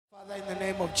Father, in the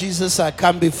name of Jesus, I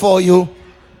come before you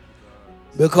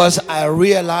because I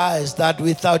realize that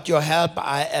without your help,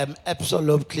 I am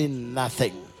absolutely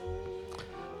nothing.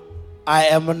 I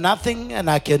am nothing and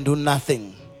I can do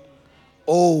nothing.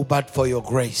 Oh, but for your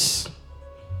grace,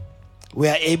 we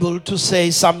are able to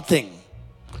say something.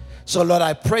 So, Lord,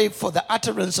 I pray for the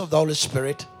utterance of the Holy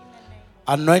Spirit.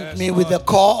 Anoint me with the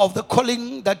core of the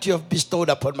calling that you have bestowed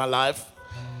upon my life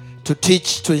to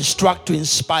teach, to instruct, to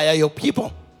inspire your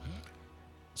people,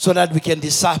 so that we can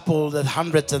disciple the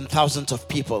hundreds and thousands of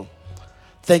people.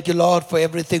 Thank you, Lord, for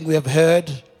everything we have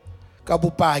heard.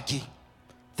 Kabupaki.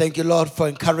 Thank you, Lord, for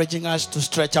encouraging us to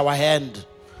stretch our hand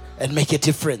and make a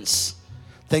difference.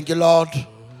 Thank you, Lord,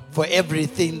 for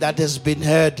everything that has been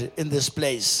heard in this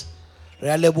place.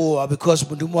 Because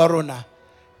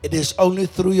it is only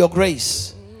through your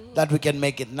grace that we can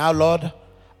make it. Now, Lord,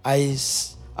 I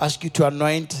ask you to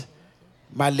anoint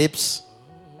my lips.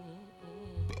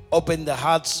 Open the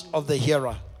hearts of the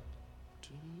hearer.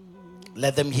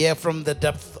 Let them hear from the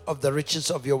depth of the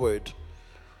riches of your word.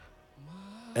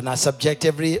 And I subject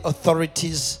every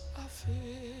authorities,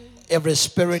 every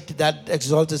spirit that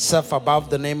exalts itself above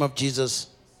the name of Jesus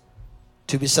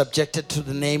to be subjected to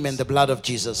the name and the blood of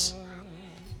Jesus.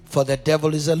 For the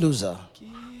devil is a loser.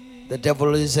 The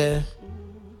devil is a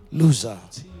loser.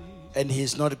 And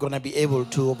he's not going to be able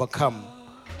to overcome.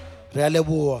 It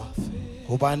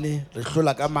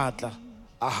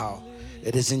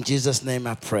is in Jesus' name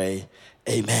I pray.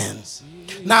 Amen.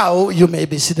 Now you may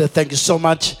be seated. Thank you so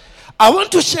much. I want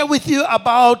to share with you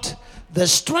about the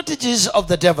strategies of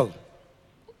the devil.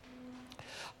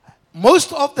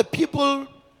 Most of the people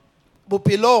who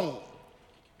belong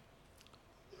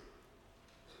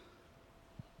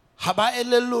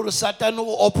Satan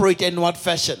will operate in what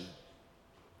fashion?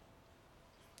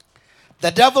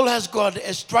 The devil has got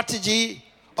a strategy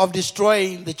of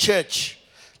destroying the church.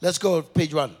 Let's go to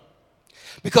page 1.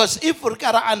 Because if we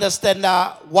gotta understand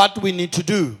what we need to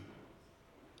do,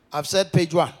 I've said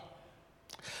page 1.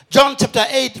 John chapter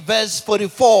 8, verse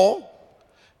 44.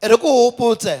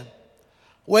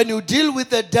 When you deal with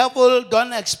the devil,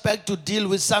 don't expect to deal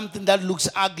with something that looks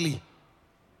ugly.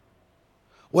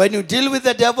 When you deal with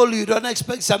the devil, you don't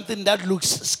expect something that looks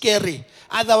scary.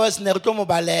 Otherwise,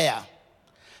 the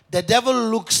devil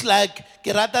looks like,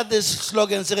 this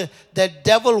slogan, the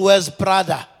devil wears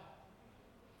Prada.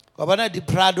 The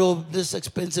Prado, this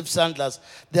expensive sandals.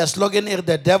 Their slogan here,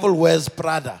 the devil wears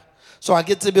Prada. So I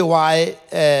get to be why,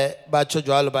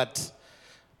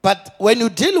 but when you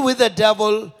deal with the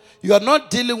devil, you are not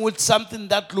dealing with something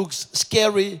that looks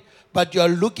scary, but you are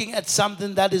looking at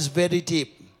something that is very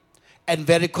deep and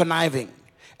very conniving.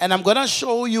 And I'm going to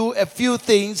show you a few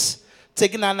things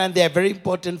taken on, and they are very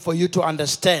important for you to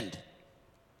understand.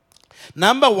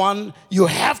 Number 1, you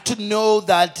have to know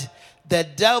that the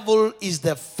devil is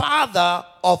the father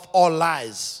of all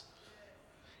lies.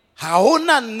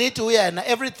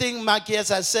 Everything Marcus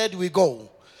has said, we go.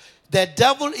 The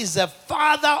devil is the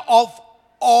father of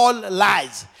all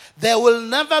lies. There will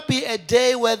never be a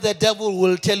day where the devil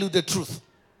will tell you the truth.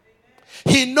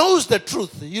 He knows the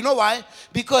truth. You know why?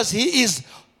 Because he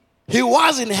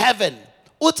was in heaven.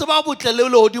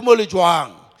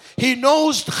 He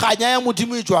knows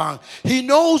he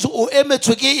knows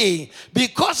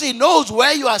because he knows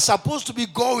where you are supposed to be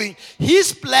going.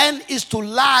 His plan is to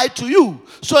lie to you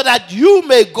so that you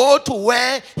may go to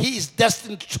where he is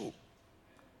destined to.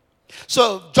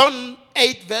 So John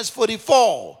 8 verse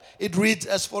 44, it reads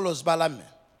as follows. Balame.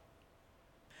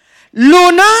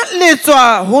 Luna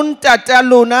letswa huntata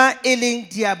luna eling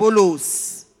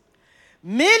diabolos.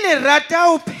 Mele rata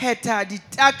o pheta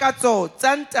ditakatso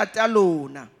tsa ntata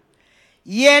lona.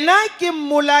 Yena ke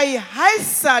mmolai ha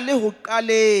esale ho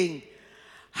qaleng.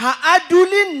 Ha a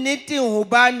dule nnete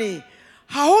hobane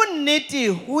ha ho nnete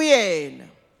ho yena.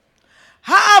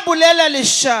 Ha a bolela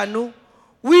leshano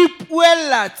o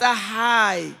ipuella tsa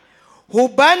hae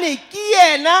hobane ke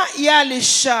yena ya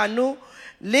leshano.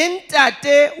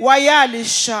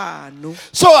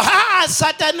 So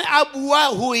Satan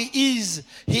Abua, who he is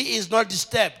not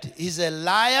disturbed. He's a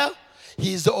liar.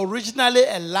 He is originally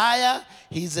a liar.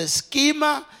 He's a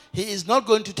schemer. He is not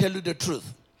going to tell you the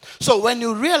truth. So when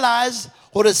you realize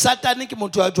what a satanic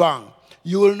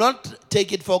you will not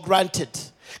take it for granted.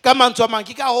 Come on,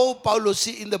 Paulo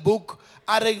see in the book.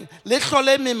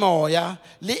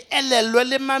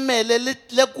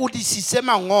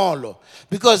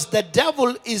 Because the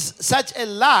devil is such a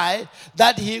lie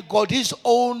that he got his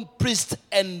own priests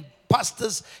and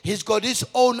pastors, he's got his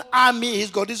own army,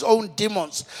 he's got his own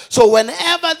demons. So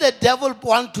whenever the devil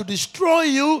wants to destroy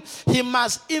you, he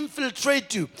must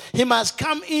infiltrate you. He must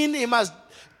come in, he must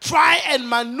try and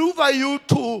maneuver you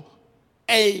to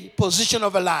a position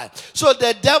of a lie. So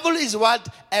the devil is what?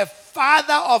 A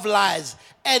father of lies.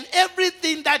 And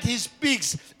everything that he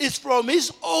speaks is from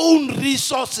his own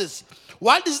resources.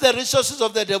 What is the resources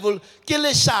of the devil?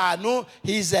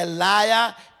 He's a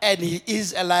liar and he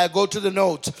is a liar. Go to the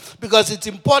notes. Because it's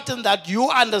important that you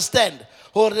understand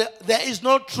there is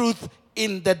no truth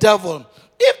in the devil.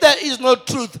 If there is no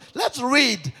truth, let's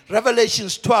read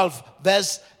Revelations 12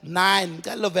 verse 9.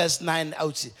 Verse 9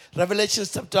 out.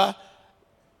 Revelations chapter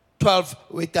 12,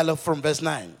 we tell from verse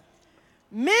 9.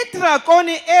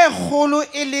 Mitrakoni e kholo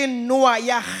e le Noa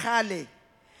ya khale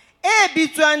e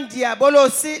bitswang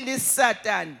diabolosi le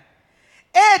Satan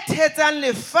e thetsang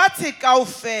lefatshe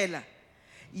kaofela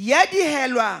ya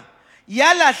dihelwa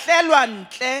ya lahlelwa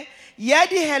ntle ya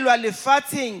dihelwa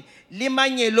lefatsheng le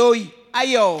manyeloi a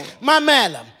yona.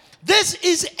 Mamela, this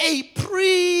is a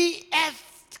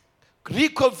pre-earth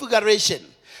reconfiguration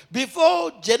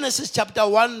before Genesis chapter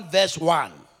 1 verse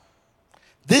 1.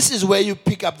 This is where you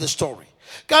pick up the story.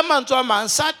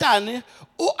 Satan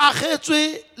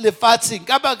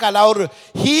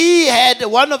he had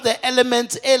one of the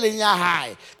elements the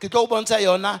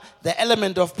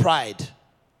element of pride.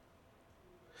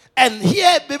 And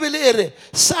here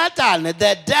Satan,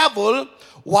 the devil,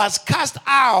 was cast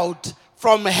out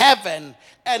from heaven.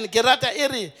 And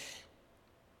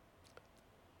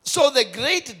so the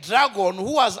great dragon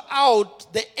who was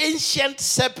out, the ancient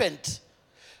serpent,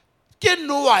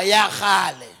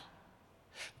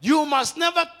 you must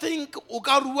never think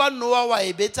ukarua Noah wa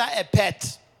ebeta a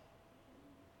pet.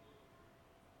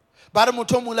 Bare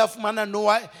motho mula fumana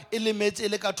Noah elemetse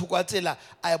ele ka thoko tsela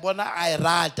a bona a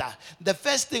rata. The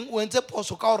first thing o ntse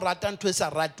phoso ka o rata ntwe sa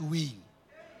ratuwing.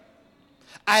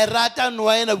 I rata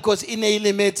Noah because in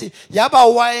elemetse yaba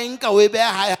wa enka we be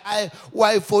ha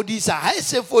wa fodisa ha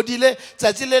se fodile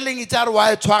tsatsi le leng itare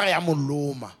wa tshwara ya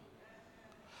moloma.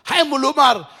 Ha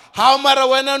moloma ha mara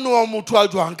wena Noah motho a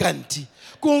jwang kanti.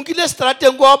 Kunkile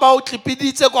strateng go ba o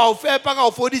tlipiditse go o fepa ka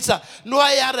o fodisa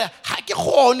Noah ya re ha ke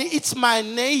gone, it's my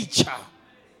nature.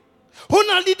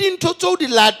 Hona le dintho tso di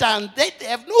latang, they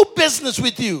have no business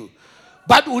with you.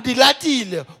 But o di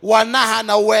latile wa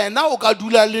nahana wena o ka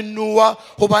dula le Noah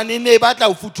hobane ne batla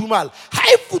o futhumala. Ha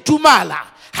e futhumala,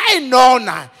 ha e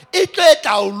nona e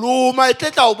tletla o loma, e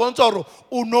tletla o bontsha hore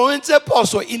o noentse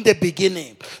poso in the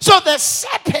beginning. So the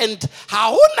serpent,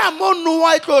 ha hona mo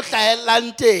Noah tlo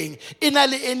hlahelang teng ina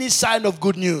le any sign of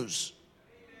good news.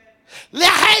 Le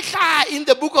ha in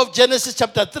the book of Genesis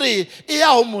chapter 3 e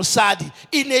ya ho mosadi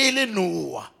ine ile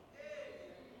Noah.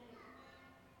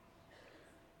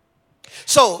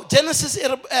 So Genesis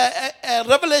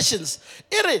Revelations,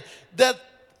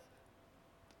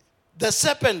 the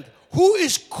serpent who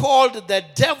is called the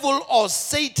devil or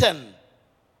Satan,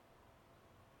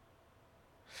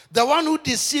 the one who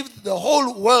deceived the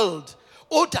whole world.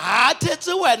 So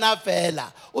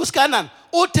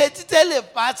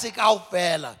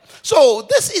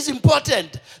this is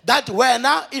important that when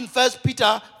in 1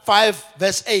 Peter 5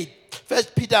 verse 8, 1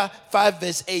 Peter 5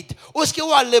 verse 8, uske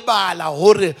wa lebala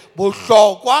hore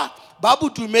bohlokwa ba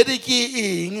bodumedi ke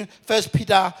eng. 1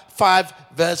 Peter 5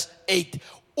 verse 8.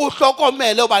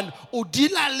 Uhlokomele hobane o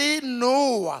dila le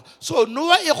Noah. So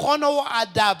Noah e kgona ho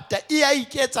adapta e a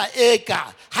iketsa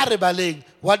eka. Ha re baleng,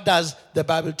 what does the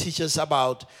Bible teach us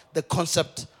about the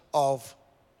concept of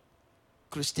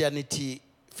Christianity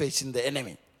facing the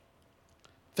enemy?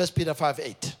 1 Peter 5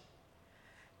 8.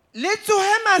 Le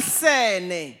tsohe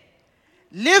masene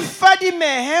le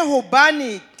fadimehe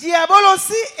hobane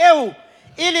diabolosi eo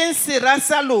e leng sera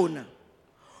sa lona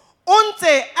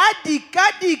onte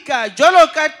adika jolo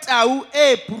ka tau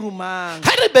e purumang.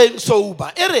 Ha re beng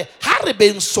sober, ha re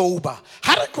beng sober,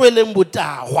 ha re tloeleng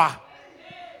botahwa.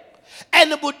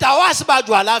 And botahwa se ba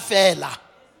jwala fela.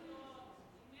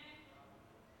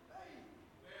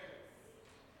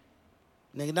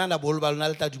 You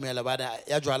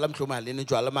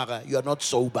are not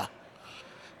sober.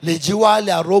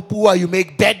 You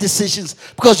make bad decisions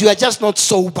because you are just not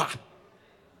sober.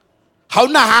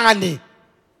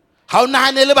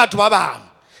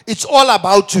 It's all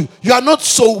about you. You are not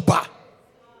sober.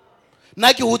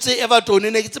 Naki would say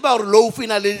Everton, it's about low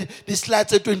final the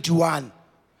slides at 21.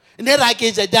 In that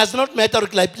case, it does not matter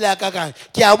like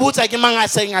Kiabuta Kimanga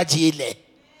saying a jile.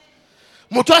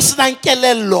 Mutuas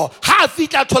Nankelello, half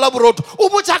feet at Tolabrot,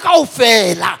 Ubutaka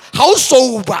Fela, how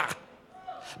sober.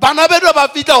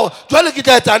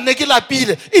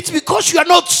 It's because you are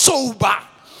not sober.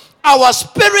 Our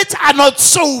spirits are not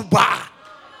sober.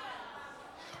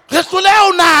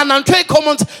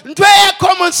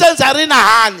 Common sense are in a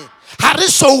hand.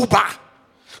 Sober.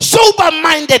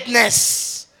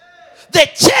 Sober-mindedness. The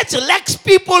church lacks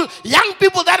people, young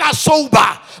people that are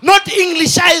sober, not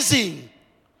Englishizing.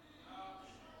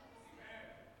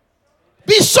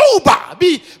 Be sober.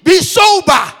 Be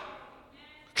sober.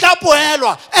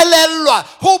 Tlapoelwa, elelwa,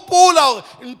 hopola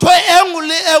ntho engwe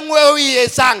le engwe o e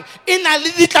etsang ina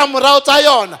le ditlamorao tsa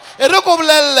yona. E re ko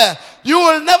bolelle, you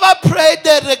will never pray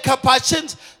the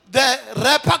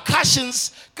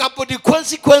repercussions, kapo the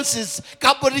consequences,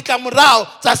 kapo ditlamorao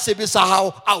tsa sebe sa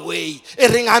hao away. E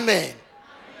reng amen.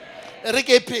 E re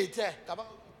ke phete.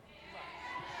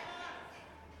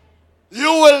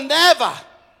 You will never.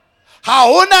 Ha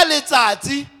hona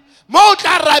letsatsi mo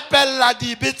tla rapella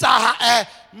dibe tsa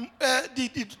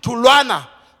ditholwana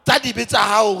tsa dibe tsa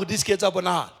hao hore di se ke tsa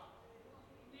bonahala.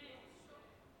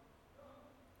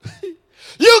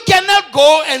 You cannot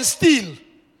go and steal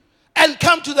and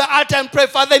come to the altar and pray,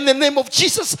 Father, in the name of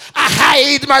Jesus, I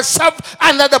hide myself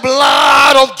under the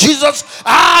blood of Jesus.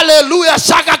 Hallelujah.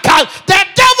 Shakakal. The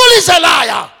devil is a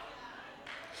liar.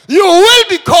 You will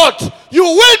be caught. You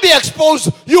will be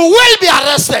exposed. You will be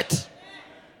arrested.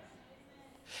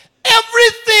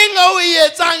 Everything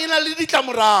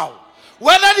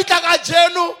whether it's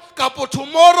kapo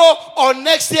tomorrow or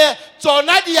next year,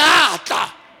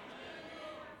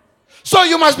 so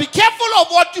you must be careful of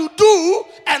what you do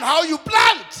and how you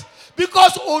plant,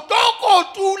 because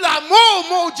odoko tu la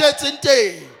mo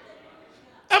jetinte.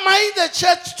 Am I in the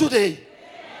church today?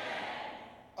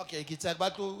 Okay,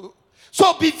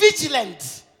 so be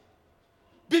vigilant.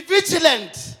 Be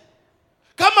vigilant.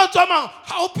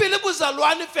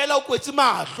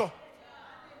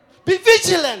 Be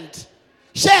vigilant.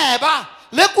 Sheba,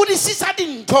 lekudisisa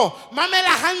dinto,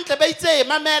 mamela hantle baitse,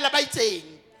 mamela baitse.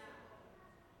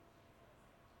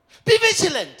 Be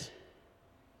vigilant.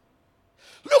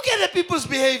 Look at the people's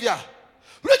behavior.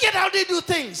 Look at how they do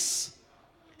things.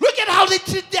 Look at how they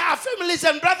treat their families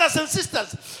and brothers and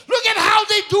sisters. Look at how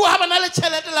they do have another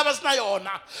child.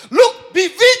 Look, be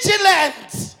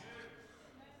vigilant.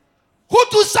 Who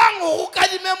to sang who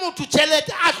kadimemu to chelet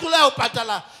akula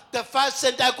opatala the first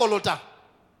center kolota.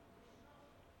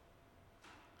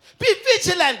 Be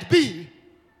vigilant, be.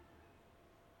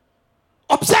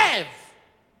 Observe.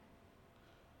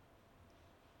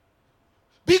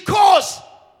 Because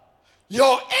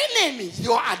your enemy,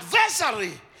 your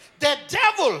adversary, the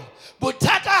devil,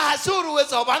 butata hasuru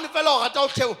is of one fellow at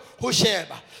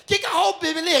Hosheba. Kika ho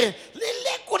bibili,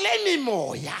 lele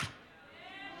moya.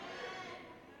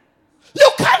 You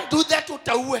can't do that to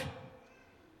Tawe.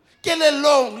 Get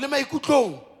along, let me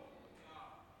go.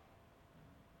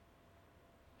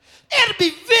 And be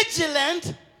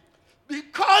vigilant,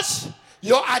 because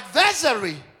your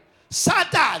adversary,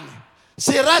 Satan,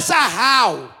 Sirasa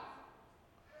how?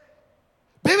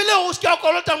 People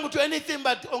don't do anything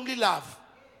but only love.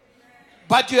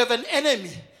 But you have an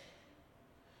enemy.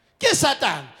 Get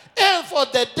Satan. And for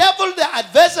the devil, the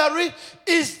adversary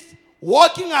is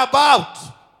walking about.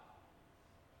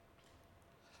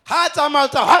 Heart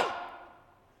amount of heart.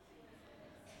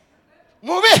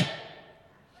 Move it.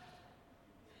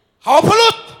 How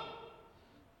pollute?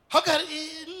 How can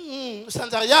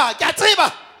Sanjaya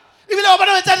Gatriba?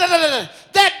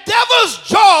 The devil's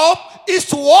job is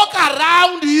to walk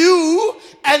around you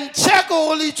and check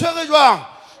all each other.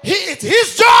 It's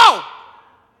his job.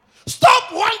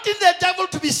 Stop wanting the devil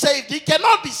to be saved. He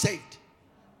cannot be saved.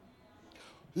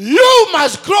 You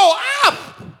must grow up.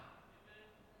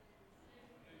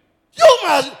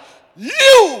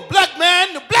 You, black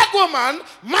man, black woman,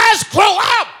 must grow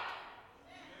up.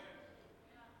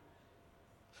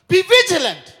 Be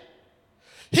vigilant.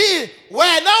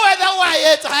 Where no other way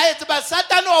it's but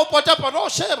Satan or Potapano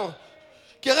Shero.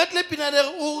 Keretli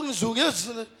Pinader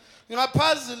Unzugis,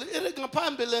 Napazil,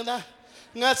 Irigapambelena,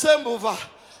 Nasembuva.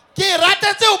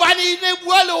 Kiratatu Bani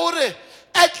Nebualore.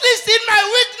 At least in my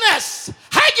witness,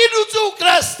 Hagidu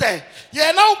Creste.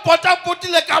 You know,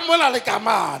 Potaputile Camona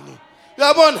Camani.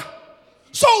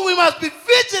 So we must be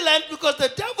vigilant, because the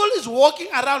devil is walking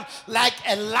around like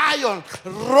a lion,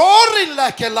 roaring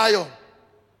like a lion.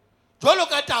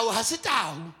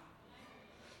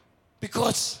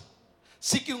 Because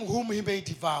seeking whom he may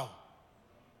devour.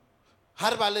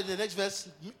 How about the next verse?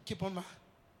 Keep on.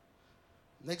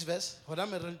 Next verse.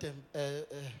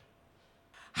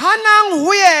 Hanang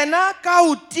huena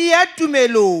kautia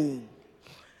tumelo.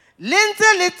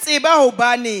 Lenze letseba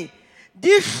hobane.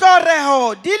 Di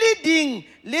hloreho di le ding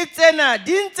le tsena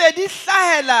di ntse di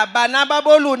hlahela bana ba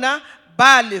bolona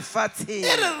ba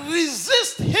lefatsheng.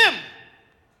 Resist him.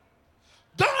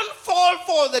 Don't fall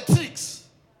for the tricks.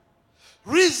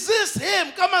 Resist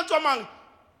him. Come on, come on.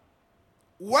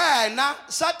 When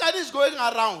Satan is going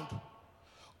around,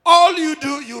 all you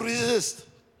do, you resist.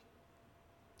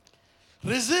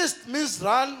 Resist means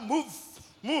run, move.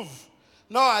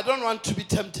 No, I don't want to be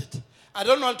tempted. I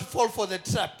don't want to fall for the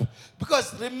trap.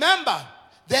 Because remember,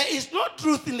 there is no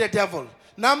truth in the devil.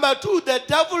 Number two, the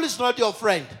devil is not your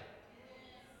friend.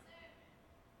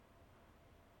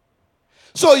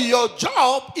 So your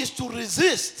job is to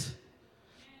resist.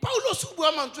 Paulos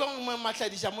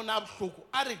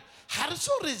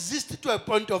so resist to a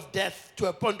point of death, to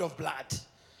a point of blood.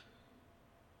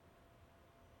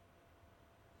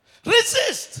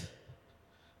 Resist.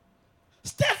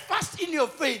 Stay fast in your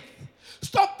faith.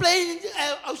 Stop playing.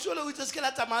 How sure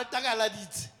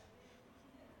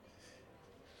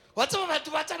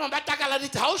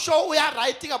we are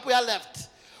writing up, we are left.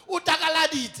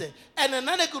 And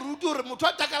another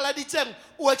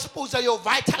will expose your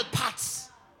vital parts.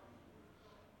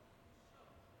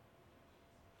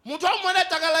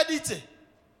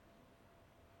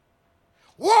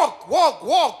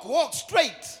 Walk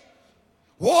straight.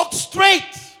 Walk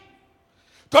straight.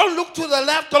 Don't look to the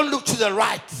left, don't look to the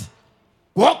right.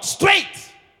 Walk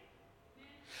straight.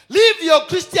 Live your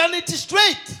Christianity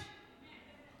straight.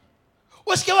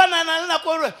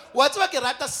 Whatever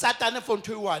Satan from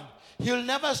 21, he'll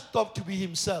never stop to be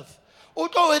himself.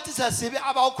 Although it is a civil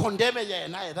about condemning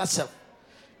yourself.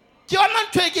 He will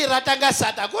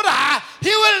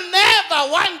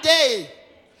never one day.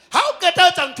 How get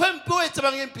out and 20 poets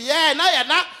among him?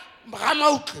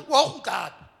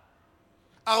 God.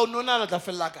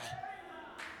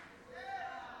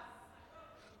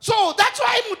 So that's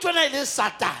why Mutwana is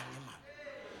Satan.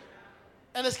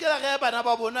 And it's like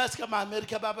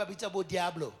America Baba Bitabo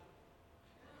Diablo.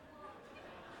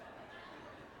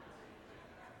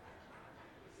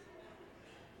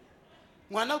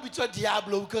 One now between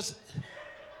Diablo because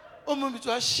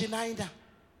between Shinaida.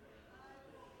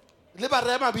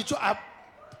 Liberema between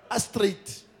a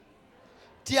straight.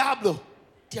 Diablo.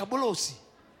 Diabolosi.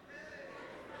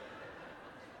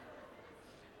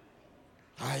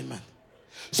 Amen.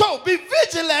 So be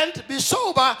vigilant, be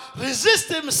sober,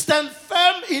 resist him, stand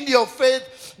firm in your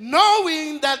faith,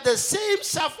 knowing that the same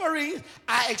sufferings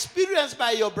are experienced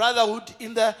by your brotherhood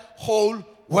in the whole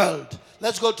world.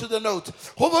 Let's go to the note. The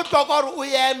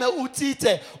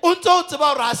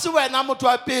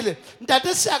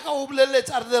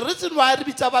reason why I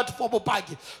reach about for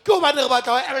Bopaki.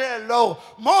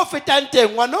 More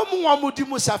fitante, one no more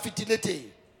mudimus.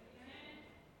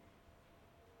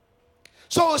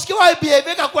 So,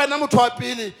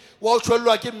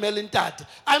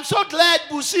 I'm so glad,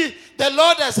 Busi, the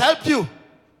Lord has helped you.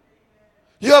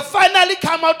 You have finally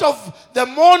come out of the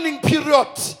mourning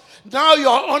period. Now you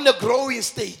are on the growing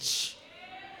stage.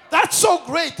 That's so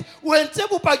great. When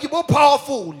Tebupagibo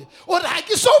powerful, or like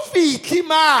so fit,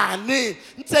 man,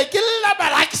 Tekilla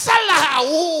Baraksala,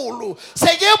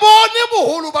 Segebo Nebo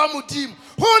Holubamutim,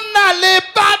 Huna le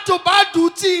Batu Badu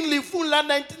Ting Lifula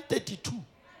 1932.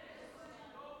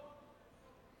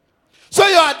 So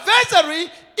your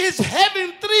adversary is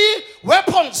having 3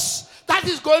 weapons that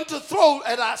he's going to throw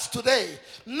at us today.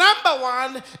 Number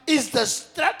 1 is the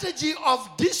strategy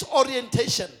of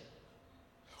disorientation.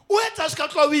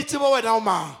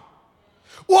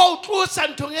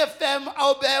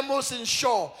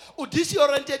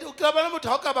 Disoriented,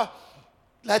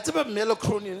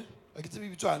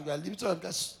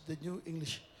 the new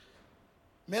English.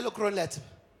 Melocron.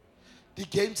 The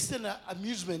games in an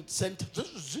amusement center.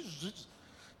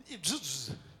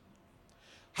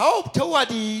 How toward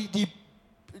these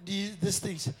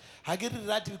things? I get it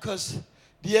right because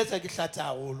the years I get that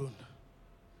alone.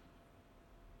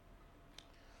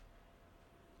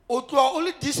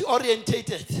 Only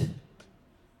disorientated.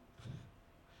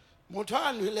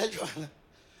 Motaung will let you.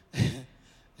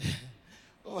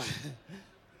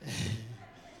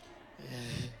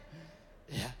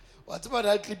 What's about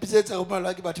that clip? Is a woman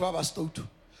like about Stotu.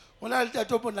 When I tell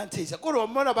you, I say, "Go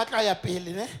on, about Kaya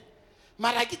Pele, eh?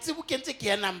 Marakitsi, we can take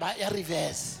your number, a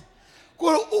reverse.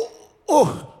 Go,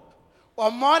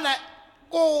 or more,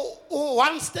 go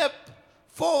 1 step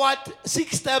forward,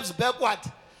 6 steps backward.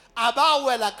 About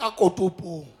where like a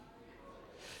kotopo.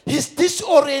 He's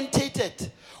disorientated.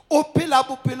 Opila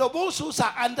Bupilobosus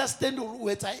are understand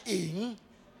what I am.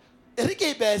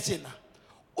 Erike Besina.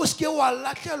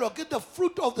 Get the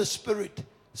fruit of the Spirit,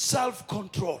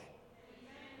 self-control.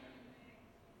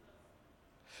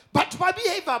 But my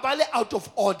behavior is out of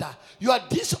order. You are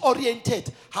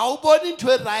disoriented. How born into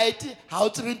a right, how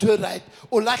to into a right,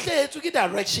 or like to get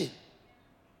direction.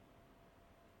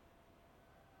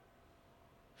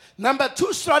 Number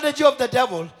 2 strategy of the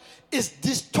devil is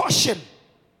distortion.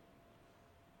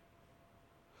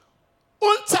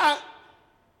 Unta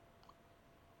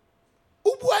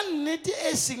ubuan need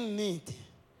esing need.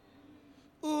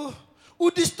 o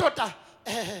distorta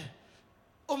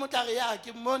o motla ya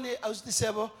ke mone a se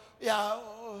sebo ya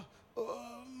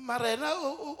marena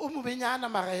o mo benyana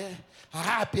mare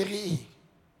ha apere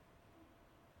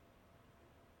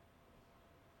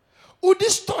o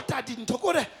distorta dintho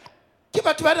kore ke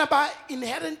batho bana ba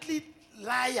inherently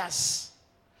liars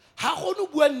ha go no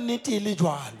bua nnete le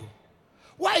jwalo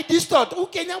why distort o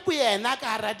kenya boyena ka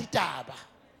hara ditaba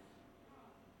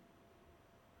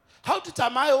how to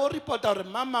tsamaya o reporta gore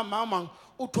mama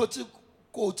o thotse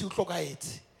kotsi o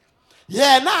hlokaetse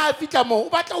yena a fitla mo o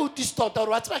batla o distorta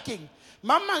gore wa tseba keng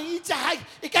mama itse ha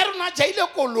e ka re na jaile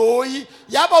koloi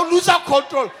ya ba lose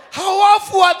control how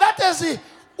for that is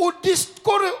o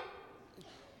discore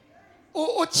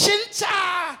o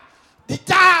chincha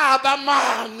ditaba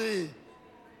mane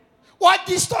what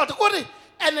distort gore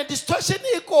and a distortion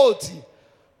e kotsi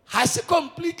has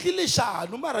completely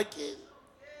leshano mara ke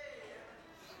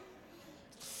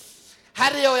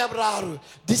Hareo ya braro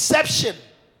deception.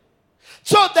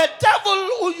 So the devil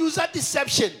who uses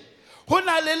deception.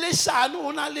 Hona le leshano,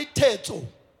 hona le teto.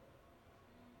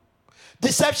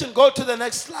 Deception. Go to the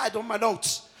next slide on my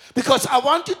notes. Because I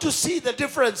want you to see the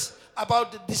difference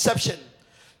about the deception.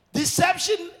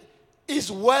 Deception is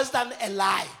worse than a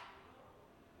lie.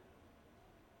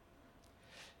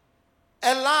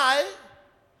 A lie,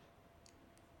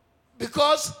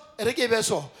 because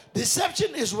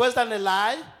deception is worse than a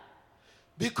lie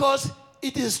because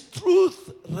it is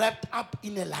truth wrapped up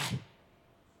in a lie.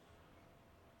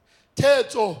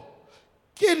 Teto,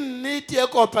 ke nnete e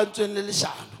kopantsweng le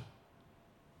leshano.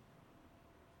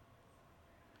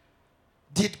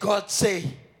 Did God say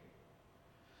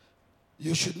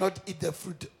you should not eat the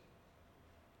fruit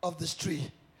of this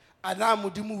tree? Ana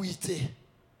modimo o itse.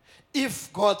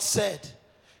 If God said,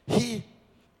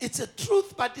 it's a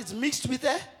truth, but it's mixed with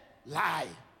a lie.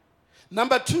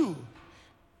 Number two,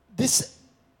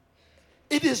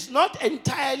 it is not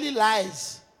entirely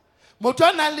lies.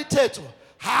 Motwana liteto,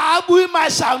 ha bui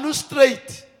mashanu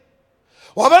straight.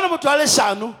 Wabana motwa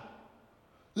leshanu.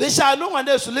 Leshanu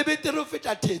ngwane so le betere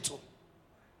feta teto.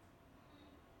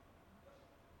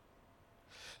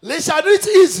 Leshanu it's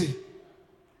easy.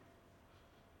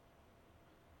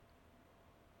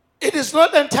 It is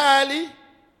not entirely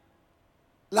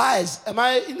lies. Am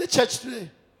I in the church today?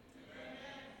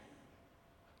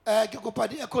 Air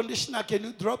conditioner, can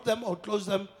you drop them or close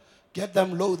them? Get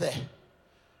them low there.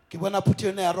 Ke bona put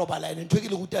yona ya roba line ntwe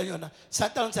ke le gutang yona.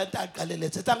 Satan santa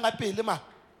kaleletse tanga pele ma.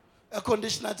 Air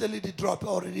conditioner tell it drop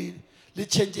already le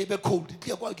change e be cold.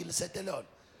 Ke kwa ke le setele yona.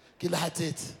 Ke le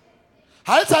hatsetse.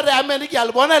 Ha tsa re amen ke a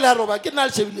le bona le roba ke nna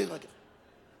le shebileng ke.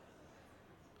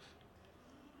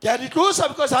 Get it closer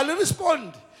because I'll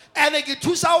respond. And I get to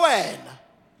wena.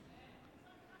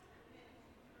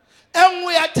 And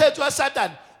we are to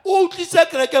Satan. You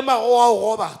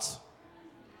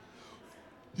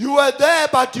were there,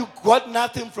 but you got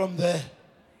nothing from there.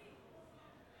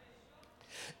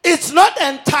 It's not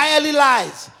entirely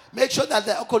lies. Make sure that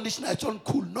the air conditioner is on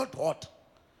cool, not hot.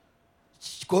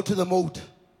 Go to the mode.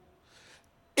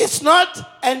 It's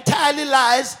not entirely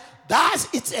lies.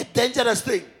 It's a dangerous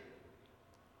thing.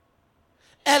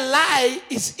 A lie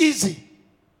is easy.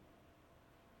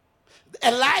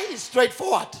 A lie is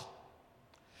straightforward.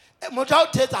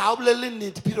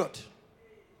 Period.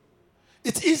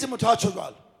 It's easy.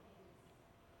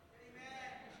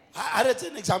 I read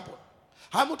an example.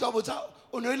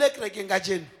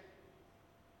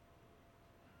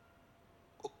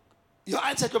 Your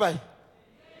answer to me.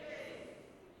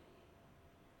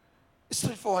 It's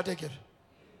straightforward again.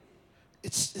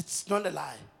 It's not a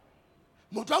lie.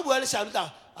 Mutwa bua le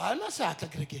shanta ana sa tla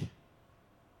kreke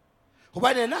go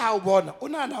ba nena ha o bona o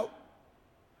nana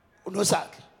o no sa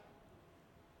tla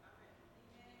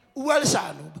o bua le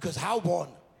shano because how born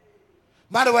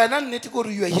mara wena nnete go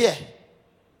re you are here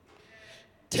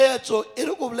tetso e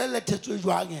re go bolelle tetso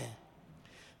jwang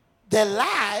the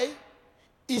lie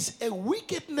is a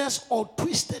wickedness or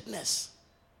twistedness.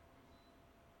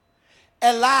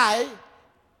 A lie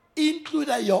include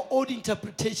your own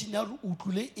interpretation of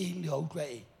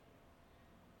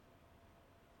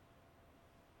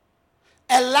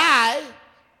a lie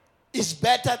is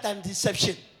better than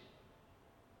deception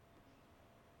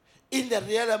in the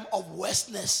realm of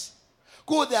worstness.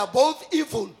 Go, they are both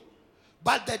evil,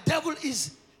 but the devil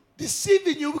is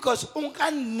deceiving you because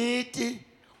unka nete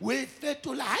we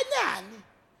fetula hanani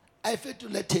I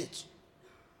fetula tetso.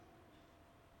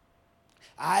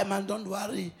 I man, don't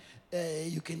worry.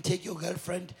 You can take your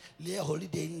girlfriend, lay a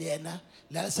holiday in Lena,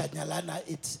 la Sanyalana,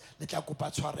 it's little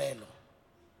Kupatsuarelo.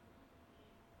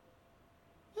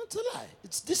 It's a lie,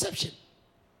 it's deception.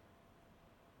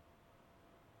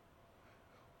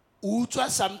 utswa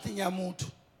something ya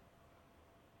motho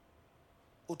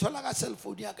o thola ka cell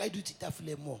phone ya ka e dutse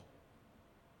tafoleng mo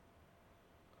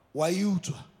wa e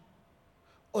utswa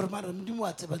or mara modimo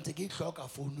a tseba ntse ke e hloka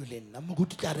phone le nna mo go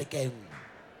tla reka e nngwe.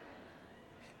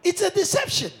 It's a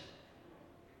deception.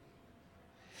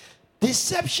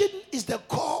 Deception is the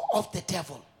core of the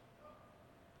devil.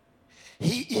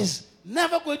 He is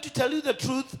never going to tell you the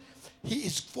truth. He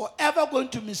is forever going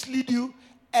to mislead you.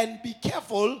 And be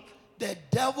careful, the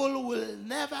devil will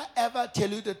never ever tell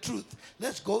you the truth.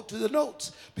 Let's go to the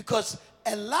notes. Because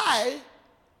a lie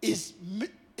is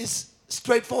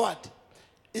straightforward.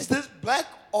 Is this black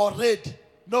or red?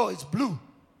 No, it's blue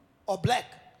or black.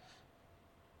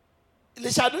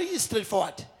 The shadow is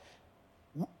straightforward.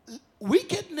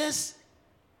 Wickedness,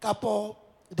 kapo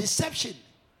deception,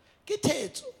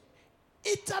 kitetso,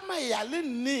 itamaya le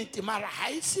nnete mara ha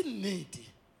e se nnete.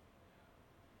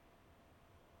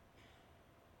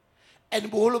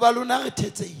 And boholo ba lona re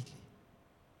thetseile.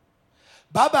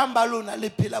 Ba bang ba lona le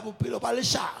phela bophelo ba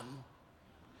leshano,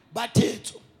 ba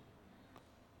thetso.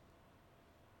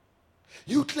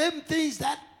 You claim things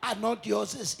that are not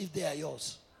yours as if they are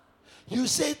yours. You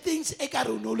say things ekare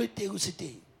o no le teng o se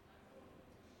teng.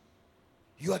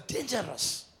 You are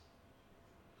dangerous.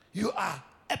 You are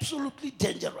absolutely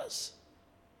dangerous.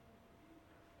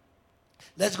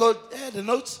 Let's go the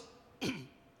notes. And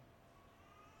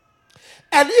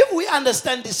if we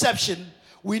understand deception,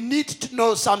 we need to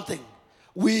know something.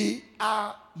 We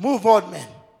are, move on, man.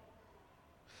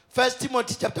 1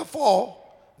 Timothy chapter 4,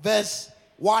 verse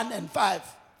 1 and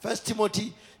 5. 1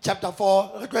 Timothy chapter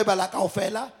 4,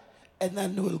 and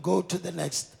then we'll go to the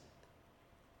next.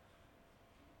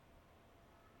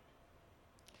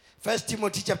 1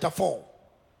 Timothy chapter 4.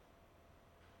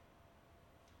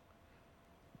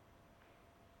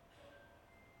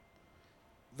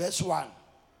 Verse 1.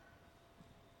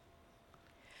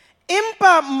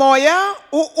 Impa moya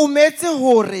o umetse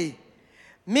hore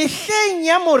mehleng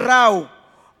ya morao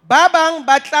ba bang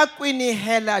ba tla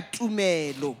kwenehela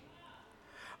tumelo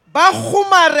ba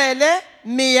kgomarele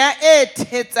meya e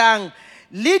thetsang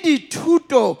le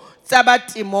dithuto tsa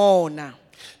batemona.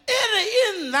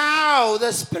 In now,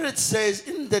 the Spirit says,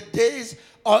 in the days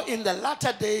or in the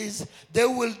latter days, they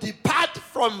will depart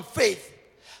from faith.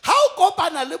 How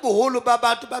kopana le boholo ba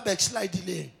batho ba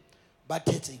backsliding ba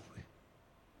thetseng?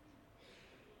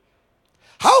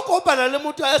 How kopana le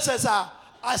motho a sa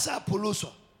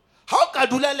pholoswa? How ka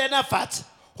dula le ena fatshe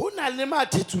ho na le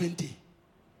mathetsweng teng?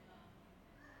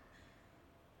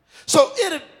 So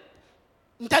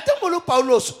Ntatemolo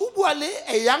Paulos o bua le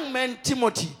a young man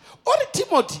Timothy. Or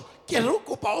Timothy, in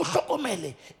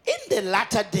the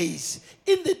latter days,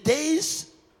 in the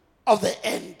days of the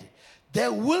end,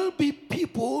 there will be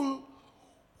people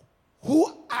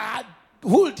who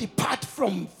will depart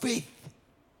from faith.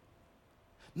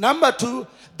 Number two,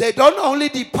 they don't only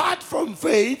depart from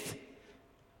faith,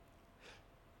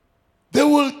 they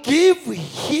will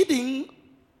heed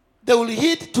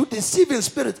to deceiving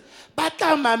spirits.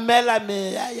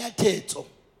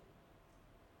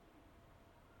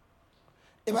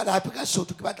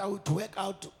 To work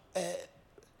out.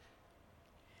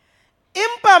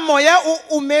 Impa moya o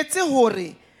umetse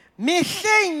hore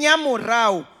mehleng ya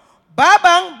morao ba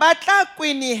bang ba tla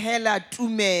kwenehela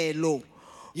tumelo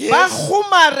ba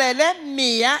kgomarele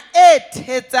meya e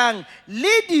thetsang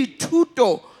le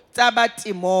dithuto tsa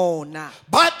batemona.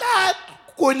 Ba tla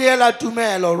kwenehela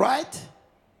tumelo, right?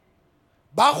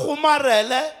 Ba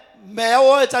kgomarele meya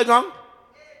o etsa jwang?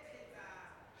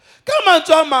 Ka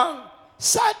mantswe a mang,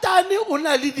 Satani o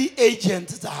na le di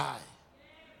agents tsa hae.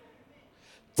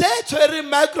 Tse tshwere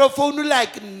microphone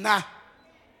like nna.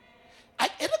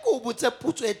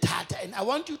 And I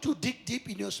want you to dig deep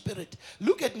in your spirit.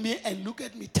 Look at me and look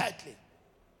at me tightly.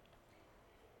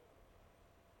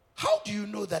 How do you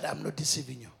know that I'm not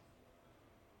deceiving you?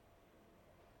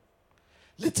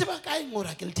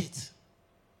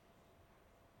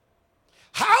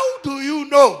 How do you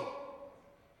know?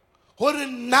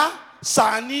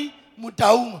 Sonny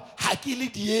Motaung hakili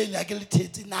diele hakili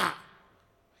tete na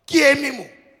kiemi mo.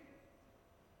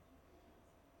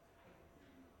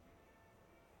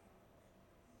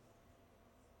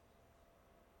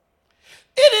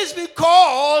 It is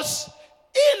because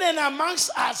in and amongst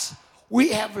us we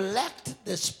have lacked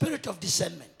the spirit of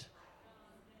discernment.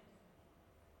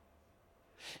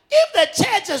 If the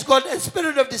church has got a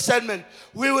spirit of discernment,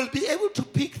 we will be able to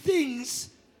pick things.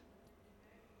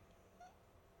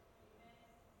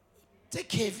 Take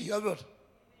care of you.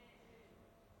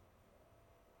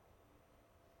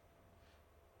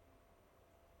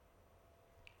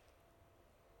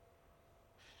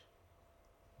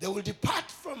 They will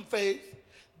depart from faith.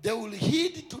 they will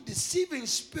heed to deceiving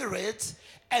spirits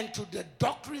and to the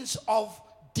doctrines of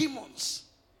demons.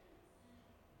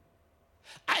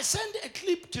 I sent a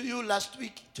clip to you last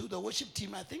week to the worship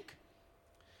team, I think.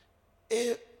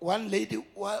 One lady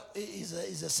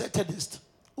is a Satanist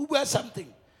who wears something.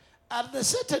 And the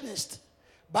Satanist,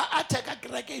 but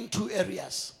attack in two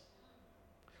areas.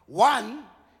 One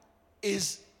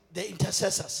is the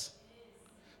intercessors.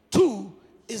 Two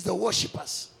is the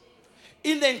worshippers.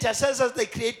 In the intercessors, they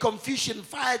create confusion,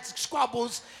 fights,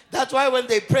 squabbles. That's why when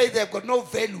they pray, they've got no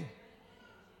value.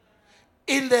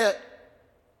 In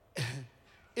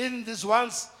these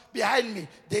ones behind me,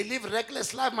 they live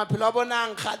reckless life.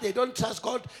 They don't trust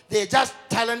God. They're just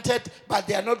talented, but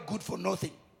they are not good for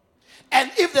nothing. And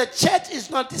if the church is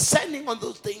not descending on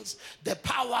those things, the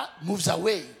power moves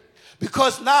away.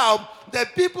 Because now, the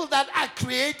people that are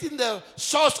creating the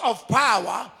source of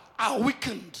power are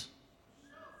weakened.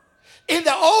 In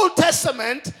the Old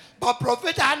Testament, the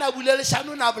prophet Hannah bulele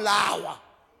shanu na bulawa.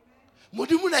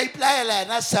 Mudimu na iplaela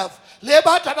na self.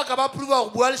 Leba tabaka ba prove go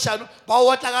bua le shanu ba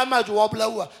wotla ka maju wa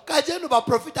bulawa. Ka jeno ba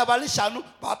prophet ba le shanu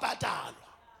ba patalwa.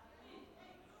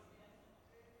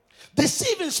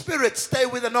 Deceiving spirits, stay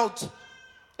with the note.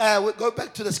 We go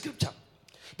back to the scripture.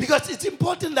 Because it's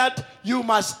important that you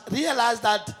must realize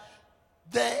that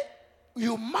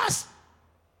you must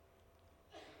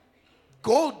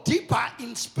go deeper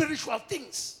in spiritual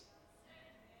things.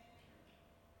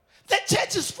 The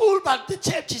church is full, but the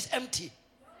church is empty.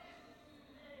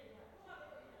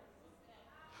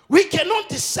 We cannot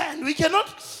discern. We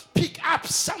cannot pick up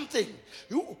something.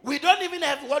 We don't even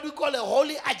have what we call a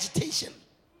holy agitation.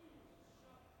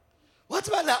 What's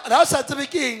about that? That's at the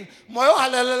beginning. Moyo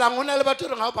halalela ngona le batho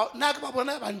re ngapa na ka ba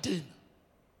bona ba ntena.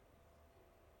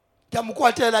 Ke mo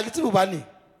kwatela ke tsibo bane.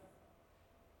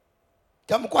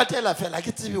 Ke mo kwatela fela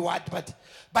ke tsibi what but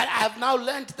I have now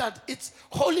learned that it's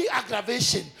holy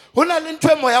aggravation. Hona le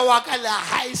ntwe moya wa ka le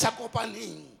ha isa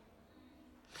kopaneng.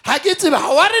 Ha ke tsibi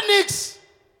ha wa re nix.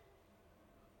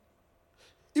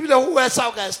 Ibile ho wesa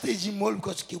o ka stage mall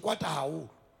because ke kwata ha o.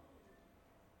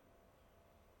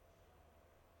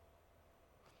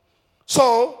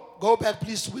 So, go back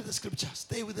please with the scripture.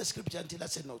 Stay with the scripture until I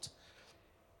say note.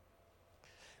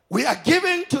 We are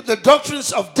given to the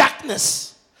doctrines of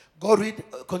darkness. Go read,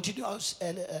 continue.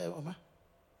 Oma.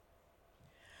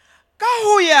 Ka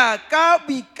ho ya ka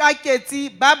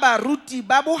boikaketsi ba baruti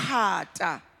ba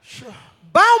bohata.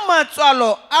 Ba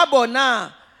matswalo a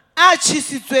bona a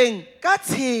tjhisitsweng ka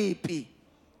tshepe.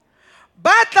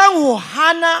 Ba tlang ho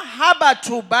hana ha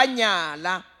batho ba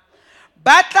nyala.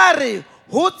 Ba tla re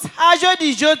ho tshajo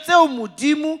dijo tseo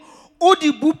modimo o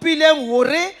di bopileng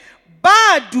hore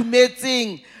ba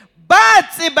dumetseng ba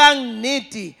tsebang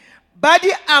nnete ba di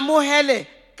amohele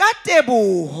ka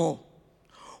teboho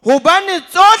hobane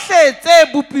tsohle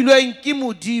tse bopilweng ke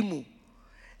modimo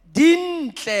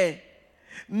dintle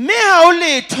mme ha o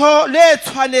letho le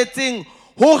tshwanetseng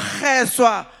ho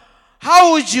kgeswa ha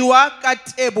o jiwa ka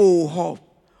teboho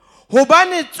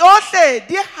hobane tsohle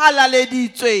di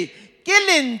halaleditswe. They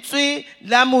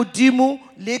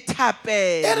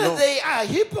are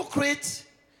hypocrites.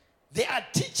 They are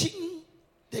teaching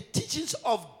the teachings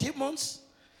of demons.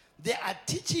 They are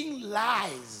teaching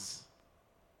lies.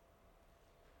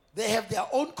 They have their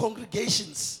own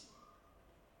congregations.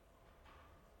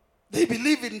 They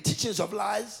believe in teachings of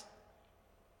lies.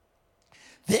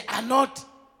 They are not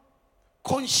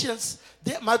conscious.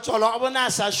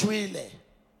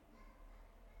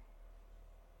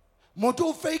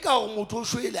 Moto fake or moto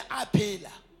shwele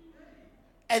apela.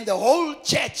 And the whole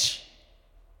church,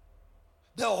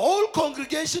 the whole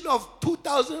congregation of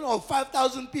 2,000 or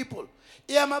 5,000 people,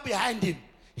 Ema behind him,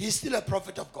 he's still a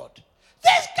prophet of God.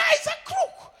 This guy's a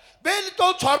crook. Belly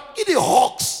don't talk in the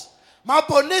hawks.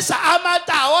 Maponesa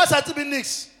amata was at the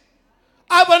minix.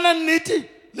 Abana niti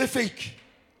le fake.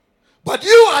 But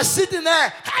you are sitting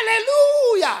there,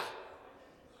 hallelujah.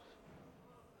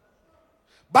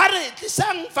 But the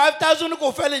sang 5,000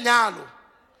 go fell in yalo.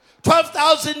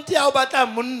 12,000 tia obata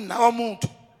mun na wamuntu.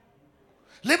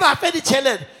 Liba fedi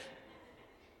cheled.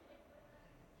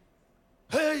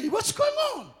 Hey, what's going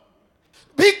on?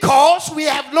 Because we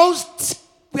are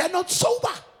not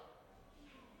sober.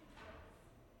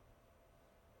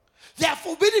 They are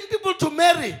forbidding people to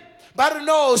marry. But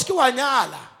no,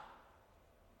 skiwanyala.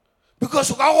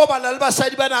 Because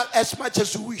as much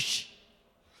as you wish.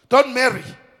 Don't marry.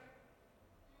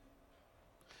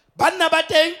 Banna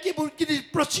bateng ki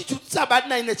prostitutes sa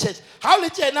banna in the church. How le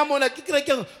tjena mona ki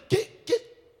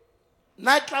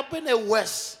nightclub in the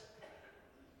west.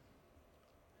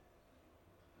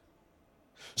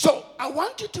 So I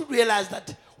want you to realize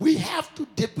that we have to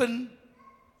deepen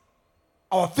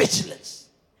our vigilance.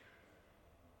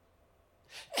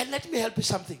 And let me help you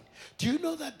something. Do you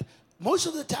know that most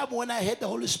of the time when I had the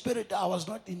Holy Spirit, I was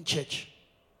not in church?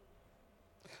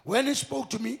 When He spoke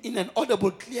to me in an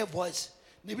audible, clear voice,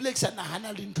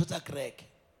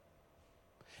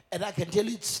 and I can tell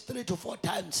you it's 3 to 4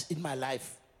 times in my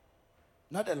life.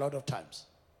 Not a lot of times.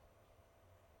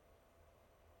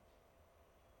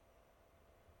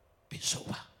 Be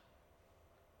sober.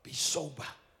 Be sober.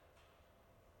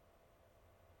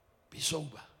 Be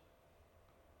sober.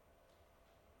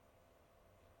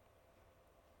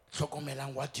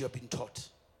 Hlokomelang what you have been taught.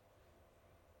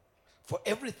 For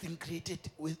everything created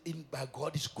within by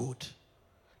God is good.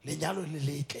 Lenyalo le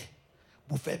letle.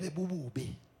 Bofebe bo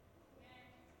bobe.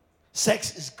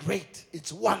 Sex is great.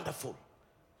 It's wonderful.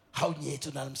 How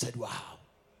Nyetu Nalam said, wow.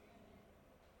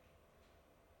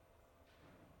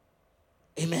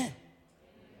 Amen.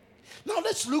 Now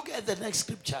let's look at the next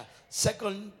scripture.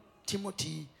 2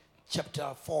 Timothy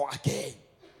chapter 4 again.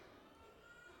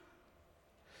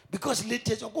 Because the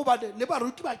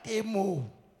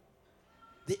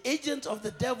agents of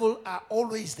the devil are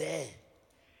always there.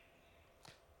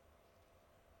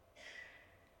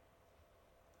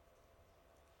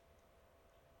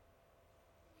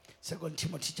 Second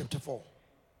Timothy chapter 4.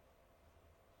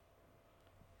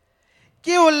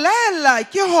 Ke o laela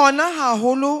ke hona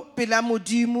haholo pela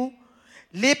Modimo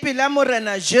le pela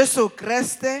Morena Jesu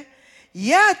Kriste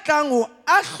ya tlang ho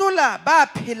ahlola ba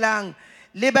phelang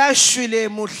le ba shwele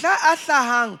mohla a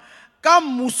hlahang ka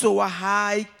mmuso wa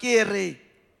hae ke re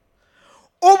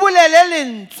o bolele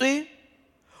lentswe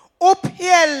o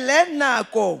phielle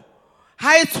nako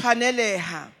ha e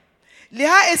tshwaneleha le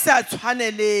ha e sa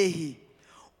tshwanelehe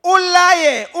o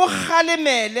laye o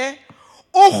khalemele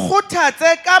o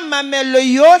khothatse ka mamelo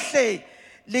yohle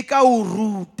le ka o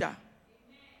ruta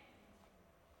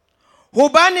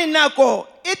hobane nako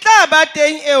e tla ba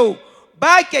teng eo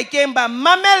ba kekeng ba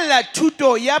mamella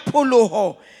thuto ya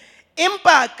pholoho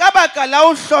empa ka baka la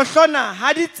ho hlohlona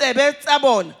ha ditsebe tsa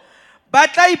bona ba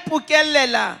tla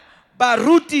ipokellela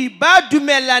baruti ba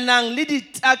dumellanang le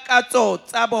ditakatso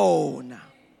tsa bona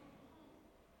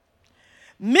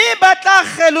mme ba tla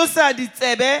kgelosa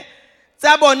ditsebe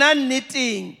tsa bona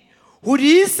nneteng ho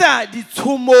di isa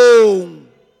ditshomong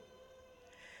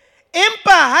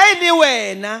empa ha e le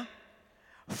wena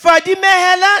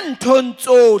fadimehela nthong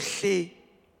tsohle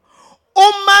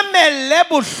o mamelle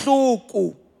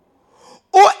bohloko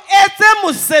o etse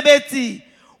mosebetsi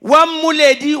wa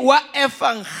mmoledi wa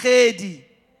evangeli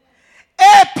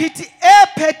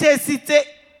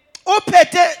o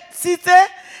phethesitse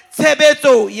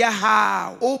tshebetso ya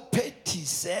hao. O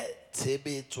phethise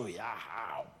tshebetso ya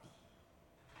hao.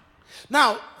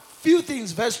 Now, few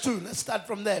things, verse 2, let's start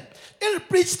from there. It'll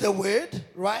preach the word,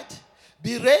 right?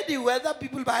 Be ready whether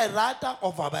people by rata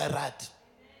or by rat.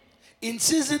 In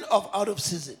season or out of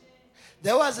season.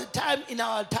 There was a time in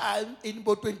our time, in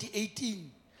about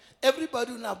 2018,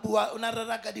 everybody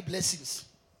unararaka the blessings.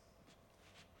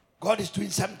 God is doing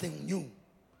something new.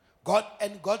 God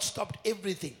stopped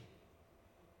everything.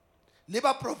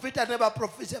 Never prophet and never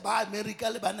prophesy about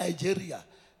America, about Nigeria.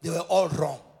 They were all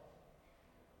wrong.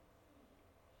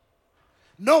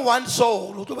 No one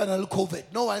saw COVID.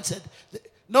 No one said,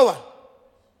 no one.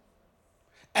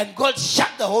 And God shut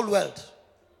the whole world.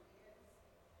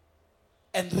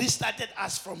 And restarted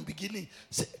us from beginning.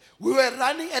 We were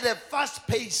running at a fast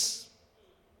pace.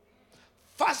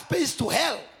 Fast pace to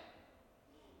hell.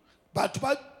 But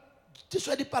this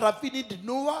was the paraffin, the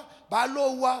Noah,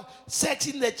 Balowa, sex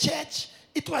in the church.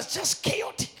 It was just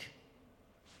chaotic.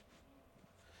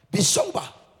 Be sober.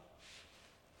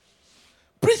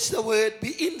 Preach the word.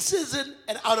 Be in season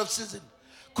and out of season.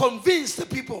 Convince the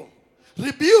people.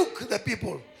 Rebuke the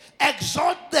people.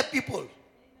 Exhort the people.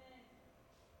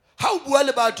 How well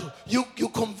about you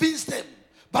convince them.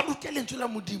 But you tell them to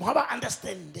Mudim. How about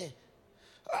understand them?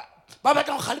 Baba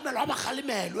don't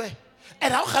khalimelo.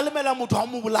 And how khalimela muthu ha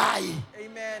mo bolai.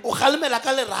 Amen. O khalimela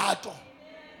ka lerato.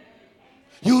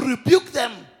 You rebuke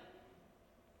them.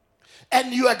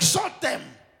 And you exhort them.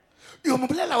 You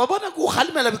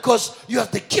because you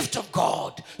have the gift of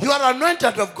God. You are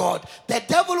anointed of God. The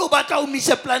devil who bata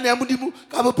umise plan ya mudimu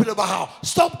ka bophelo ba hao.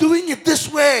 Stop doing it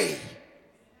this way.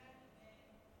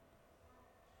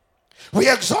 We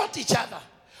exhort each other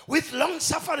with long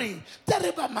suffering.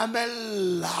 Tereba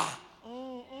mamela.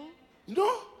 You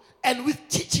know? And with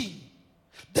teaching.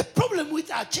 The problem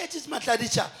with our churches,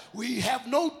 Matladisha, we have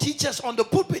no teachers on the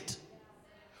pulpit.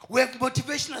 We have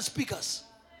motivational speakers.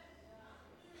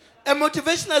 A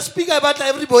motivational speaker about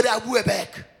everybody abu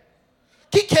back.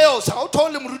 Ki chaos, how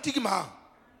told him rutigima.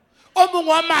 Omung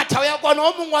wa mata ya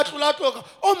kwana omung wa tula toka.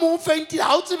 Omung fainti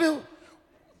how to be.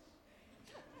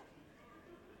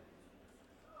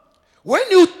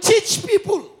 When you teach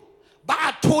people,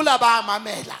 ba thola ba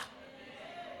mamela.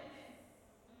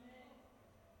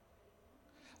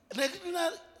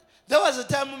 There was a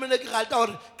time when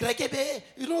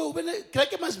you know, when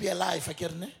Kreke must be alive,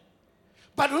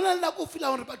 but when I go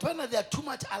feel but when they are too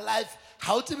much alive,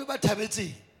 how to be about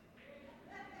Tabiti?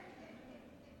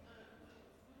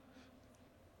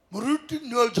 Muruti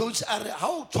Noel Jones are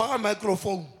how to a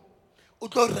microphone.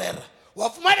 Uto rare.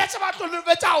 What my that's about to live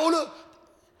better.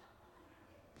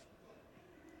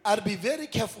 I'll be very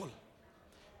careful.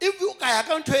 If you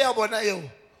can't tell you about you,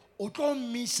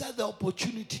 don't miss the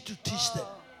opportunity to teach them.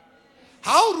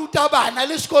 How Rutaba and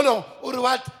Alice Colon or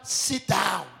what? Sit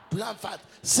down, bland fat.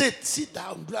 Sit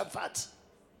down, bland fat.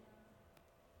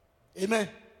 Amen.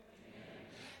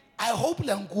 I hope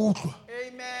them good.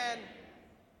 Amen.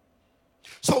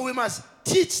 So we must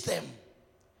teach them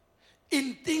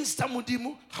in things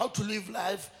tamudimu how to live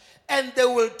life, and they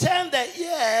will turn their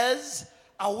ears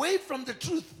away from the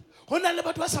truth. Hona le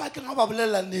batho ba sa batleng go ba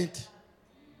bolela nnete.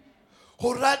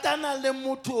 Go ratana le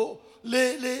motho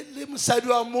le mosadi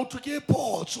wa motho ke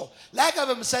potso. La ka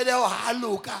be mosadi wa ha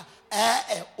loka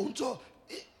unto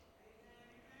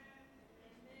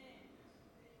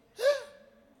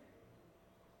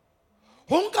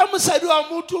honka mosadi wa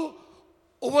motho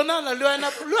o bonana le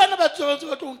wena batho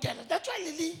ba tlo nkela. That's why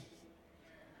Lily.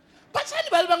 Basadi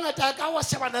ba le bangata ka wa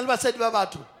sebana le basadi ba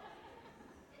batho.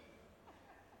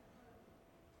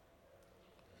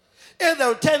 And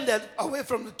they'll turn them away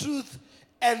from the truth,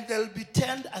 and they'll be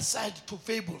turned aside to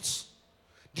fables.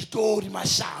 Ditori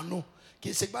mashano.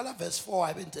 Verse 4,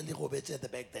 I've been telling you at the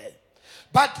back there.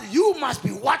 But you must be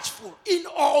watchful in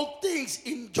all things,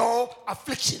 endure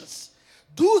afflictions.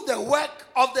 Do the work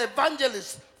of the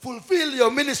evangelist, fulfill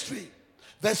your ministry.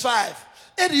 Verse 5.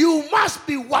 And you must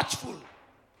be watchful.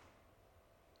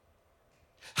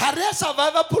 Haresa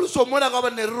vava pulso mona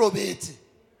gaba ne robeti.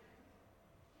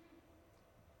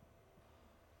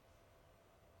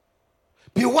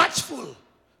 Be watchful.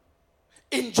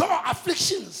 Endure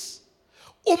afflictions.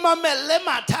 Umamele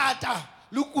matata.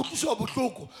 Lukutuswa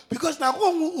buhluku. Because na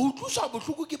utuswa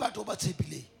buhluku ki batho ba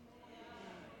tshepile.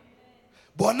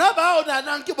 Bona ba ona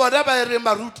nang ki bona ba re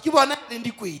maruti ki bona le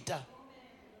ndikweta.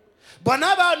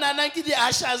 Bona ba ona nang ki di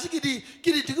ashes ki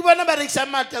di bona ba rekisa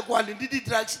mata kwa le di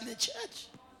drugs in the church.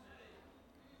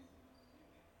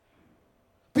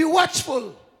 Be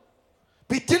watchful.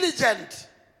 Be diligent.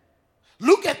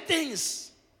 Look at things.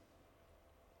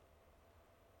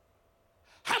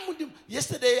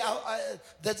 Yesterday,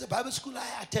 there's a Bible school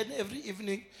I attend every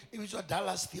evening. It was a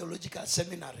Dallas Theological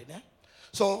Seminary.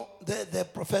 So the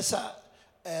professor,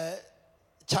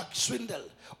 Chuck Swindle,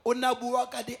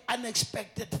 unabuaka the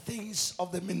unexpected things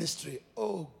of the ministry.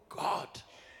 Oh God.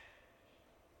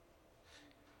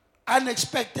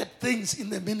 Unexpected things in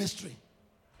the ministry.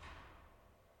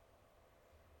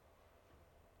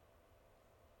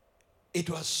 It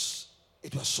was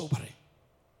sobering.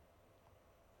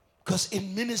 Because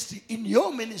in ministry, in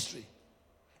your ministry,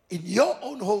 in your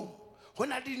own home,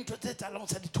 when I didn't protect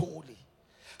alongside it totally,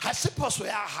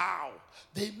 how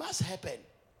they must happen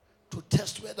to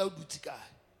test whether guy.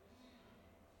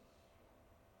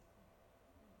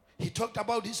 He talked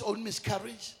about his own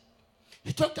miscarriage.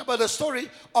 He talked about the story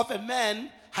of a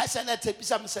man. That's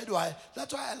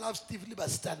why I love Steve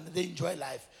Liberstan. They enjoy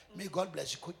life. May God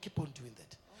bless you. Keep on doing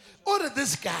that. Or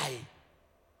this guy,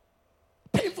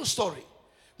 painful story.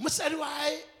 Musadi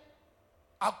wai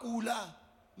akula,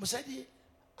 musadi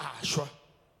ashwa.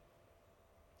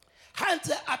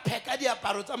 Hante apeka di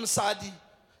aparota musadi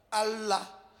Allah.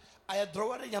 I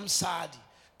drawer yam sadi.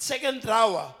 Second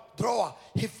drawer.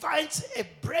 He finds a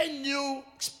brand new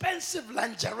expensive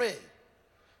lingerie.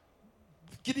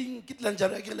 Get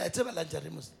lingerie. Get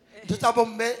lingerie.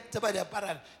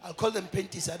 I'll call them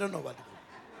panties. I don't know what.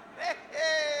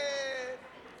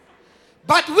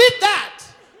 But with that,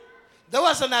 there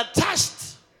was an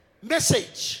attached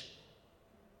message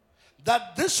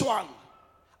that this one,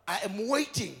 I am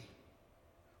waiting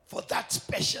for that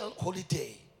special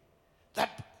holiday,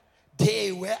 that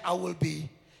day where I will be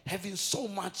having so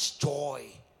much joy.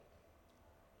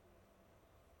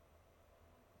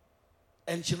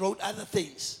 And she wrote other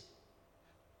things.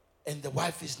 And the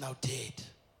wife is now dead.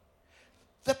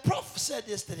 The prophet said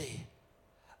yesterday,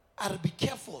 I'll be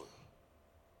careful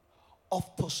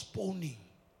of postponing,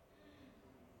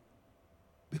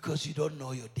 because you don't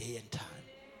know your day and time.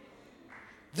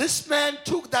 This man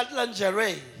took that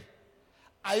lingerie.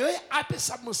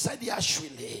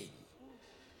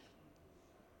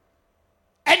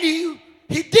 And he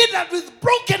did that with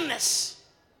brokenness.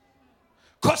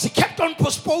 Because he kept on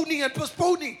postponing and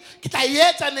postponing.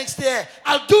 Kita next year.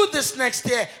 I'll do this next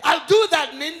year. I'll do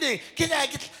that nending.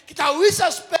 Kita wish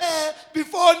spare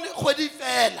before khwedi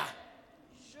fela.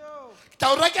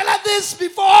 Kita rekela this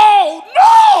before.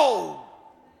 No.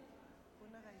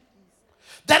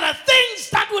 There are things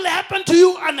that will happen to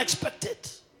you unexpected.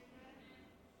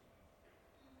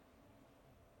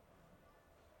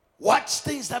 Watch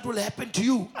things that will happen to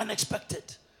you unexpected.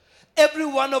 Every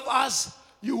one of us,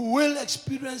 you will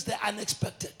experience the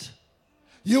unexpected.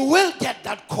 You will get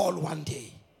that call one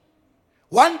day.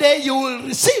 One day you will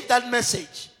receive that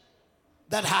message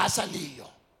that has a Leo.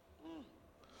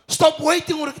 Stop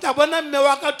waiting. Kita bona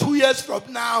mewaka 2 years from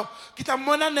now. Kita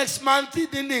mona next month.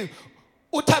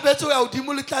 Utabetso ya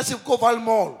udimuli class of Koval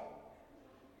Mall.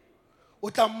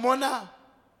 Utamona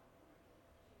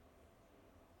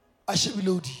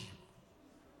ashibilodi.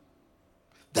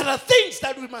 There are things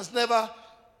that we must never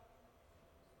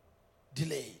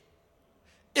delay.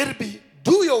 It'll be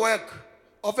do your work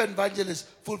of evangelist,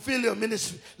 fulfill your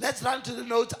ministry. Let's run to the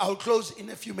notes. I'll close in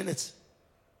a few minutes.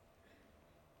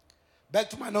 Back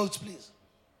to my notes, please.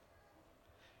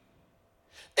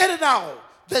 And now,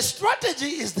 the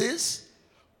strategy is this.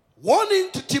 Warning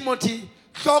to Timothy,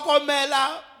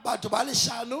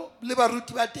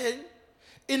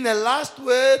 in the last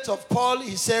words of Paul,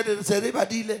 he said, the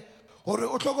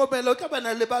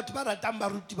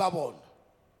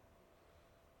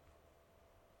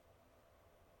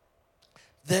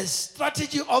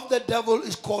strategy of the devil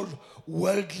is called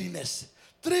worldliness.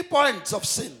 3 points of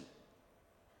sin.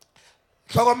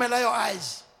 Tlhokomela your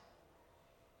eyes.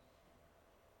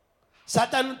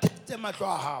 Satan takes them at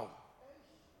how?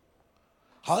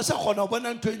 The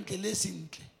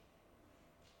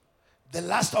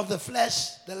lust of the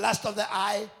flesh, the lust of the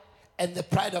eye, and the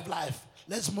pride of life.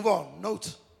 Let's move on.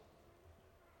 Note.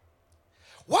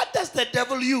 What does the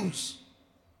devil use?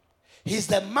 He's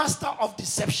the master of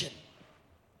deception.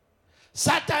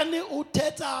 Satani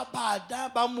uteta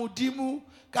bada ba mudimu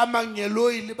kamangelo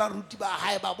ile baruti ba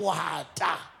hae ba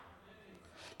bohata.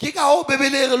 Kika o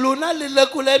bebele lona le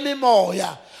lekule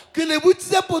memoya. Ke le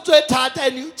butse potso e thata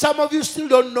and some of you still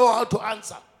don't know how to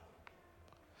answer.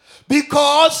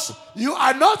 Because you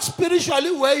are not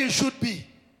spiritually where you should be.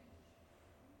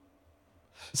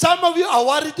 Some of you are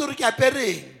worried to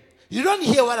recapering. You don't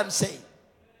hear what I'm saying.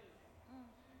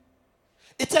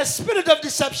 It's a spirit of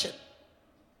deception.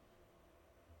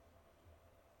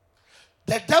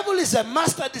 The devil is a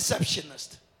master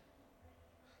deceptionist.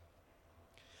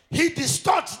 He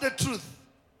distorts the truth.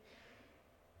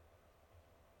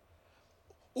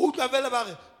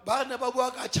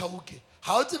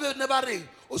 How to be never ring?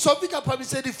 O so pick up and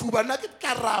say the fuba na get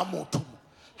karamo to.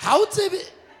 How to be?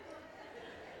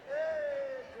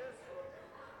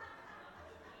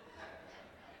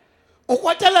 O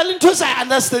kwatela linto say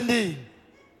understanding.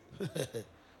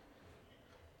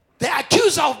 The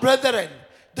accuser of brethren.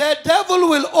 The devil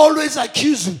will always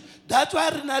accuse you. That's why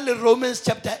in Romans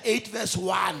chapter 8 verse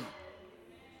 1.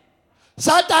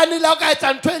 Satan la ka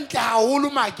etsa ntwe ntle haholo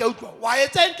make utlwa wa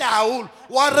etsa ntle haholo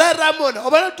wa rera mona o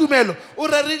bona tumelo o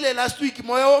rerile last week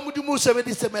moya wa modimo o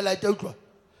sebedise melaetsa utlwa.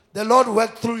 The Lord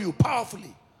worked through you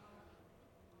powerfully.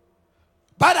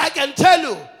 But I can tell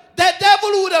you the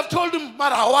devil would have told him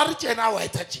mara wa re tjena wa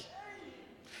etsa tje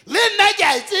le nna ke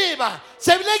a tseba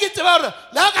sebile ke tseba hore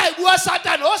la ka bua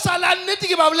Satan o sala nnete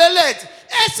ke ba boleletse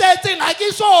e setseng ha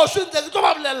ke so shwentse ke tlo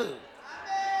ba bolella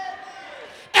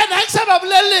and ha ke sa ba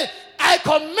bolelle I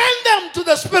commend them to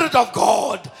the Spirit of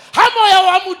God. Hamoya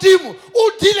wa mudimu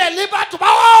udile le batho ba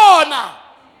ona.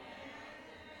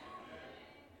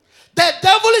 The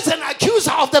devil is an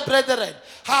accuser of the brethren.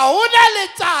 Ha ona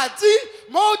letsatsi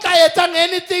mo tla etsang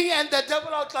anything and the devil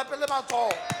will clap le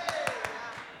matsoho.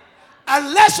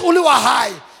 Unless uli wa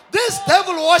high, this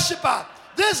devil worshipper,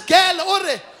 this girl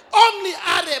ore only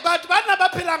are but bana ba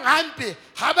phelang hampe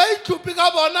ha ba ithupi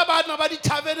ka bona bana ba di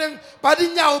thaveneng ba di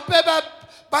nyaupe ba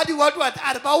badi what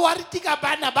are ba waritika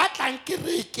bana ba tlang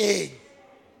kerekeng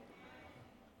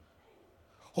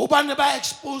ho bana ba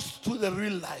exposed to the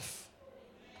real life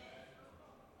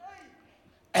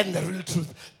and the real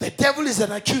truth. The devil is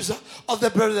an accuser of the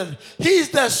brethren. He is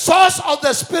the source of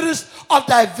the spirits of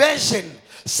diversion.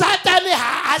 Satan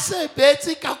ha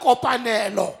asebetsi ka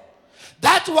kopanelo.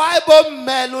 That's why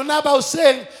Meluna ba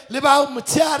saying le ba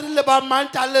mutiari le ba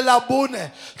manta le la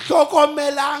bone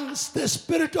hlokomelang the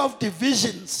spirit of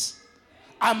divisions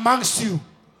amongst you.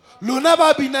 Luna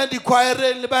ba bina di choir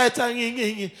le ba etsang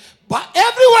eng. But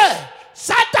everywhere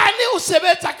Satan o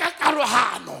sebetsa ka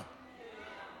karohano.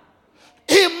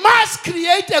 He must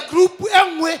create a group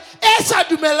enngwe e sa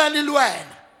dumelane le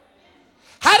wena.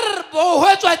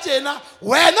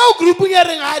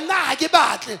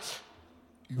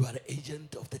 You are an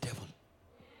agent of the devil.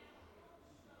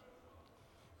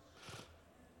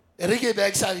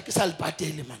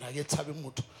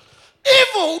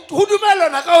 If who do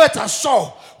melona ka wetsa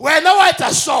so, wena wa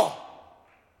etsa so.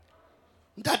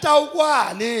 Ntata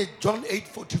ukwa ni John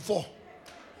 8:44.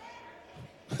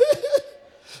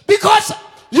 Because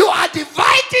you are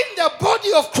dividing the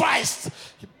body of Christ.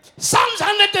 Psalms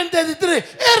 133.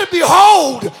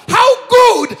 Behold, how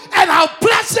good and how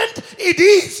pleasant it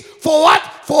is for what?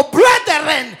 For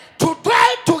brethren to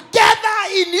dwell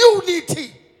together in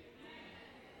unity.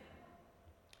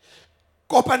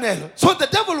 So the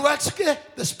devil works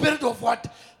the spirit of what?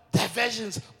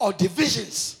 Diversions or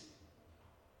divisions.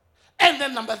 And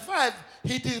then number 5,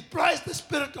 he deploys the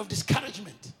spirit of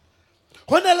discouragement.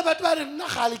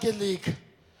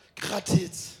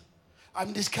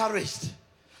 I'm discouraged.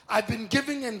 I've been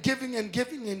giving and giving and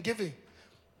giving and giving.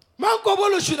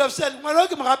 Mankobolo should have said,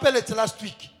 last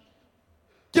week.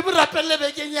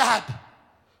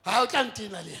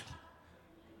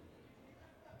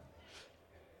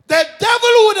 The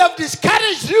devil would have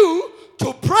discouraged you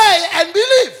to pray and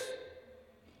believe.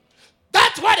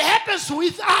 That's what happens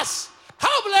with us. How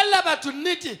about to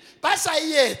need it?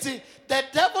 The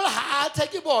devil has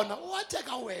taken on. What take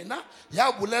away now?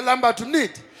 Ya bulelamba to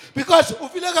need. Because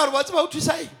ufilega what's about to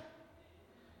say?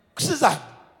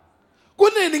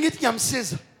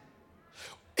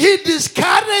 He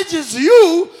discourages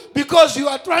you because you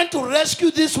are trying to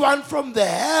rescue this one from the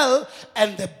hell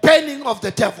and the burning of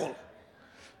the devil.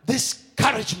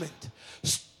 Discouragement.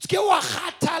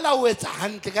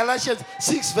 Galatians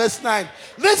 6 verse 9.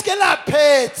 Let's get a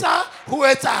peta who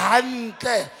is a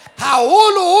hunter. How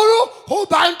who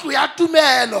bantu ya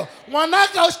tumelo.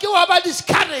 Mwanaka uskiwa ba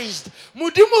discouraged.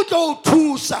 Mudimuto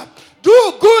utusa.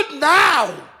 Do good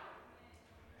now.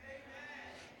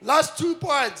 Last 2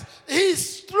 points. He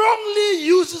strongly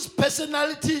uses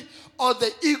personality or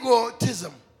the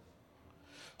egotism.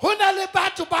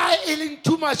 To buy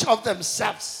too much of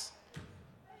themselves.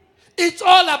 It's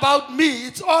all about me.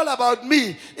 It's all about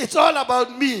me. It's all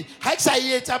about me. The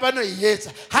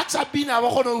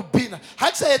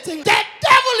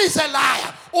devil is a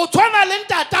liar.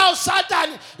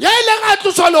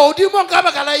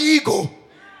 Ego.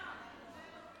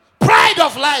 Pride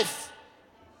of life.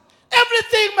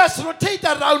 Everything must rotate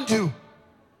around you.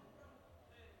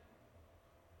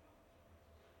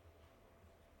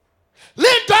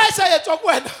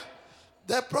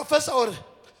 The professor,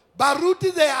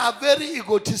 Baruti, they are very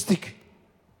egotistic.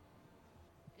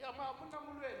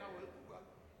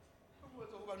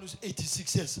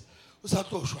 86 years.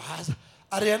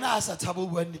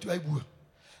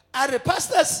 Our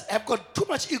pastors have got too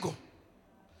much ego.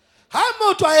 How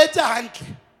much I hate a handle?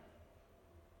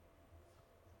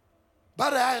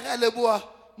 But I leboa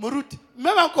Muruti.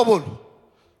 Mema kobol.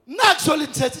 Naxol in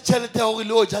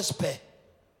chelete or just pay.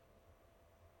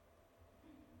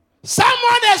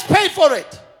 Someone has paid for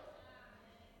it.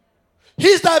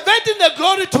 He's diverting the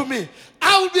glory to me.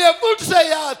 I will be able to say,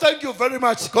 yeah, thank you very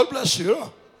much. God bless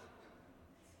you.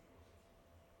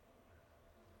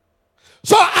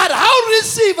 So at how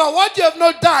receiver what you have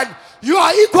not done, you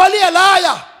are equally a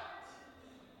liar.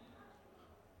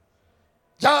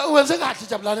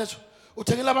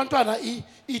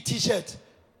 T-shirt.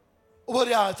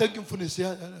 Thank you for this.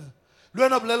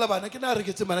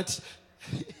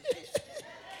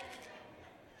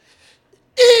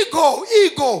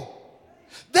 Ego.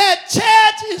 The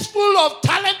church is full of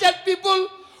talented people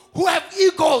who have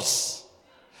egos.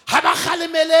 Haba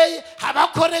khalemele,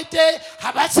 haba korete,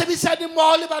 haba sebisani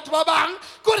mole batho ba bang.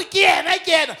 Kore ke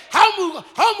ena. How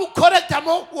mu correct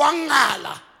mo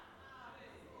wangala.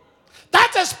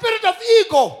 That's a spirit of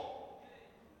ego.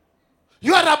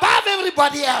 You are above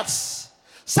everybody else.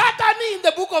 Satan in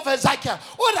the book of Ezekiel,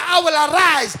 I will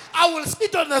arise, I will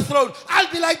sit on the throne,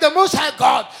 I'll be like the Most High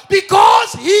God,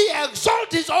 because he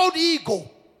exalts his own ego.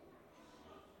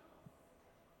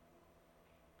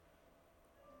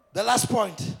 The last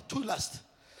point, 2 last.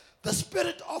 The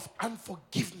spirit of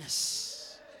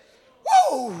unforgiveness.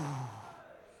 Whoa!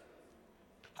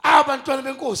 How?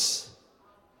 Unforgiveness.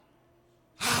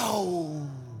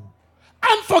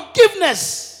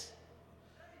 Unforgiveness.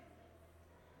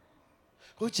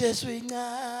 Business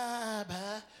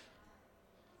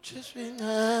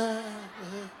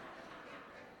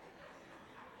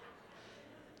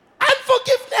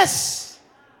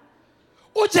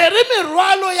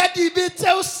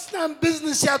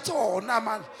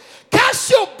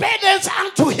cast your burdens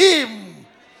unto him.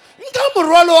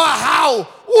 How?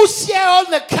 Who share on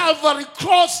the Calvary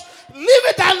cross? Leave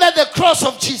it under the cross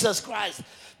of Jesus Christ.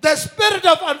 The spirit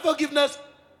of unforgiveness.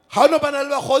 How no bana le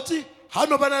bakgotsi, how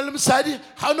no bana le mosadi,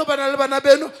 how no bana le bana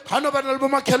beno, how no bana le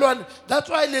bomakhelwane. That's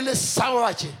why le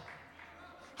sawa tje.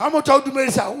 Ha motho a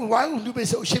dumedisa, why o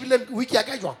dumedisa o shebile wiki ya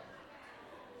ka jwang?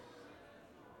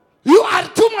 You are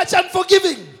too much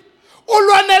unforgiving. O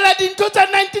lwanela dintho tsa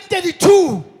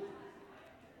 1932.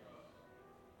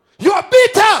 You are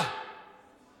bitter.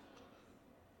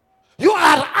 You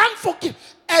are unforgiving.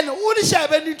 And o di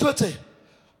shebe dintho tse.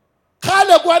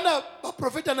 Kale kwana ba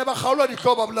profeta ne ba kgaolwa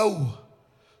dihlo ba bolauwa.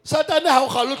 Satan ha o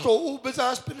kgalo tlo o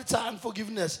betsa spirits of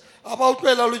unforgiveness. Aba o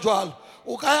tloela le jwalo.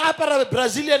 O ka apara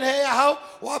Brazilian hair ya hao,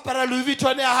 o apara Louis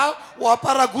Vuitton ya hao, o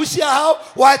apara Gucci ya hao,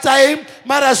 o etsa eng,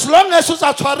 mara as long as o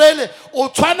sa tshwarele, o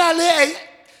tshwana le a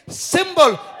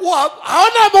symbol, o ha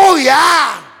ona mo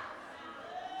ya.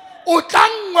 O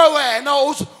tlangwe wena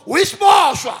o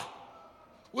wisboswa.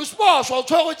 Wisboswa o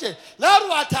tshwego tje. La re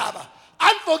wa thaba.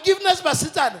 Unforgiveness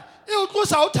basitsana. E o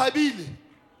tlosa o thabile.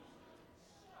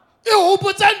 E o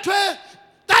botsa ntwe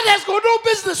that has got no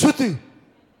business with you.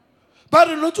 But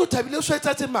no to thabile so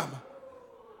etsa tse mama.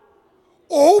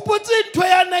 O botsa ntwe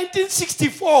ya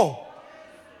 1964.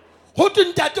 Ho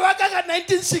ntate wa ka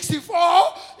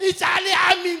 1964 Italy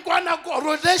aming kwana ko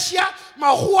Rhodesia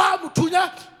mahua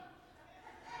muthunya.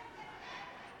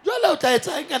 Jwale o tla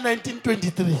etsa ka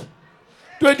 1923.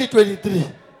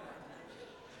 2023.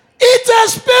 It's a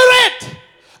spirit.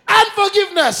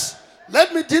 Unforgiveness.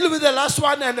 Let me deal with the last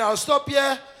one and I'll stop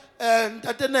here. And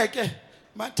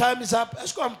my time is up.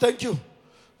 Eskom, thank you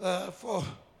for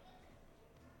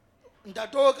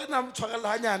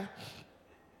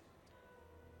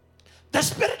the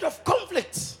spirit of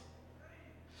conflict.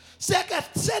 See, I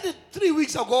said it 3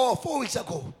 weeks ago or 4 weeks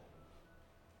ago.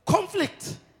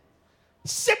 Conflict.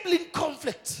 Sibling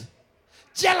conflict.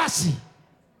 Jealousy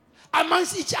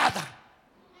amongst each other.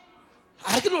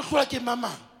 I cannot work in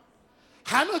mama.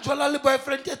 I know your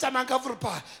boyfriend gets a man cover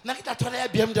pa. Nakita toya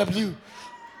BMW.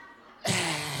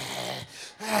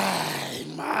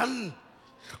 Man.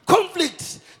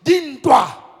 Conflict.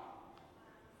 Dintwa.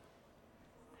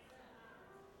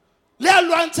 Le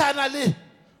alwantana le.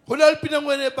 Hola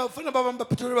pinangwene ba funa ba ba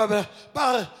pitura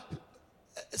ba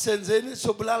senzeni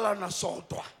sobulala na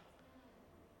sotwa.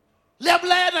 Le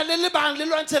ablayana le bang le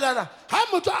lwantshelana. Ha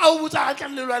motho a o botsa ha tla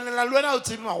le lwanela lwana o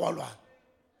tsima wa lwana.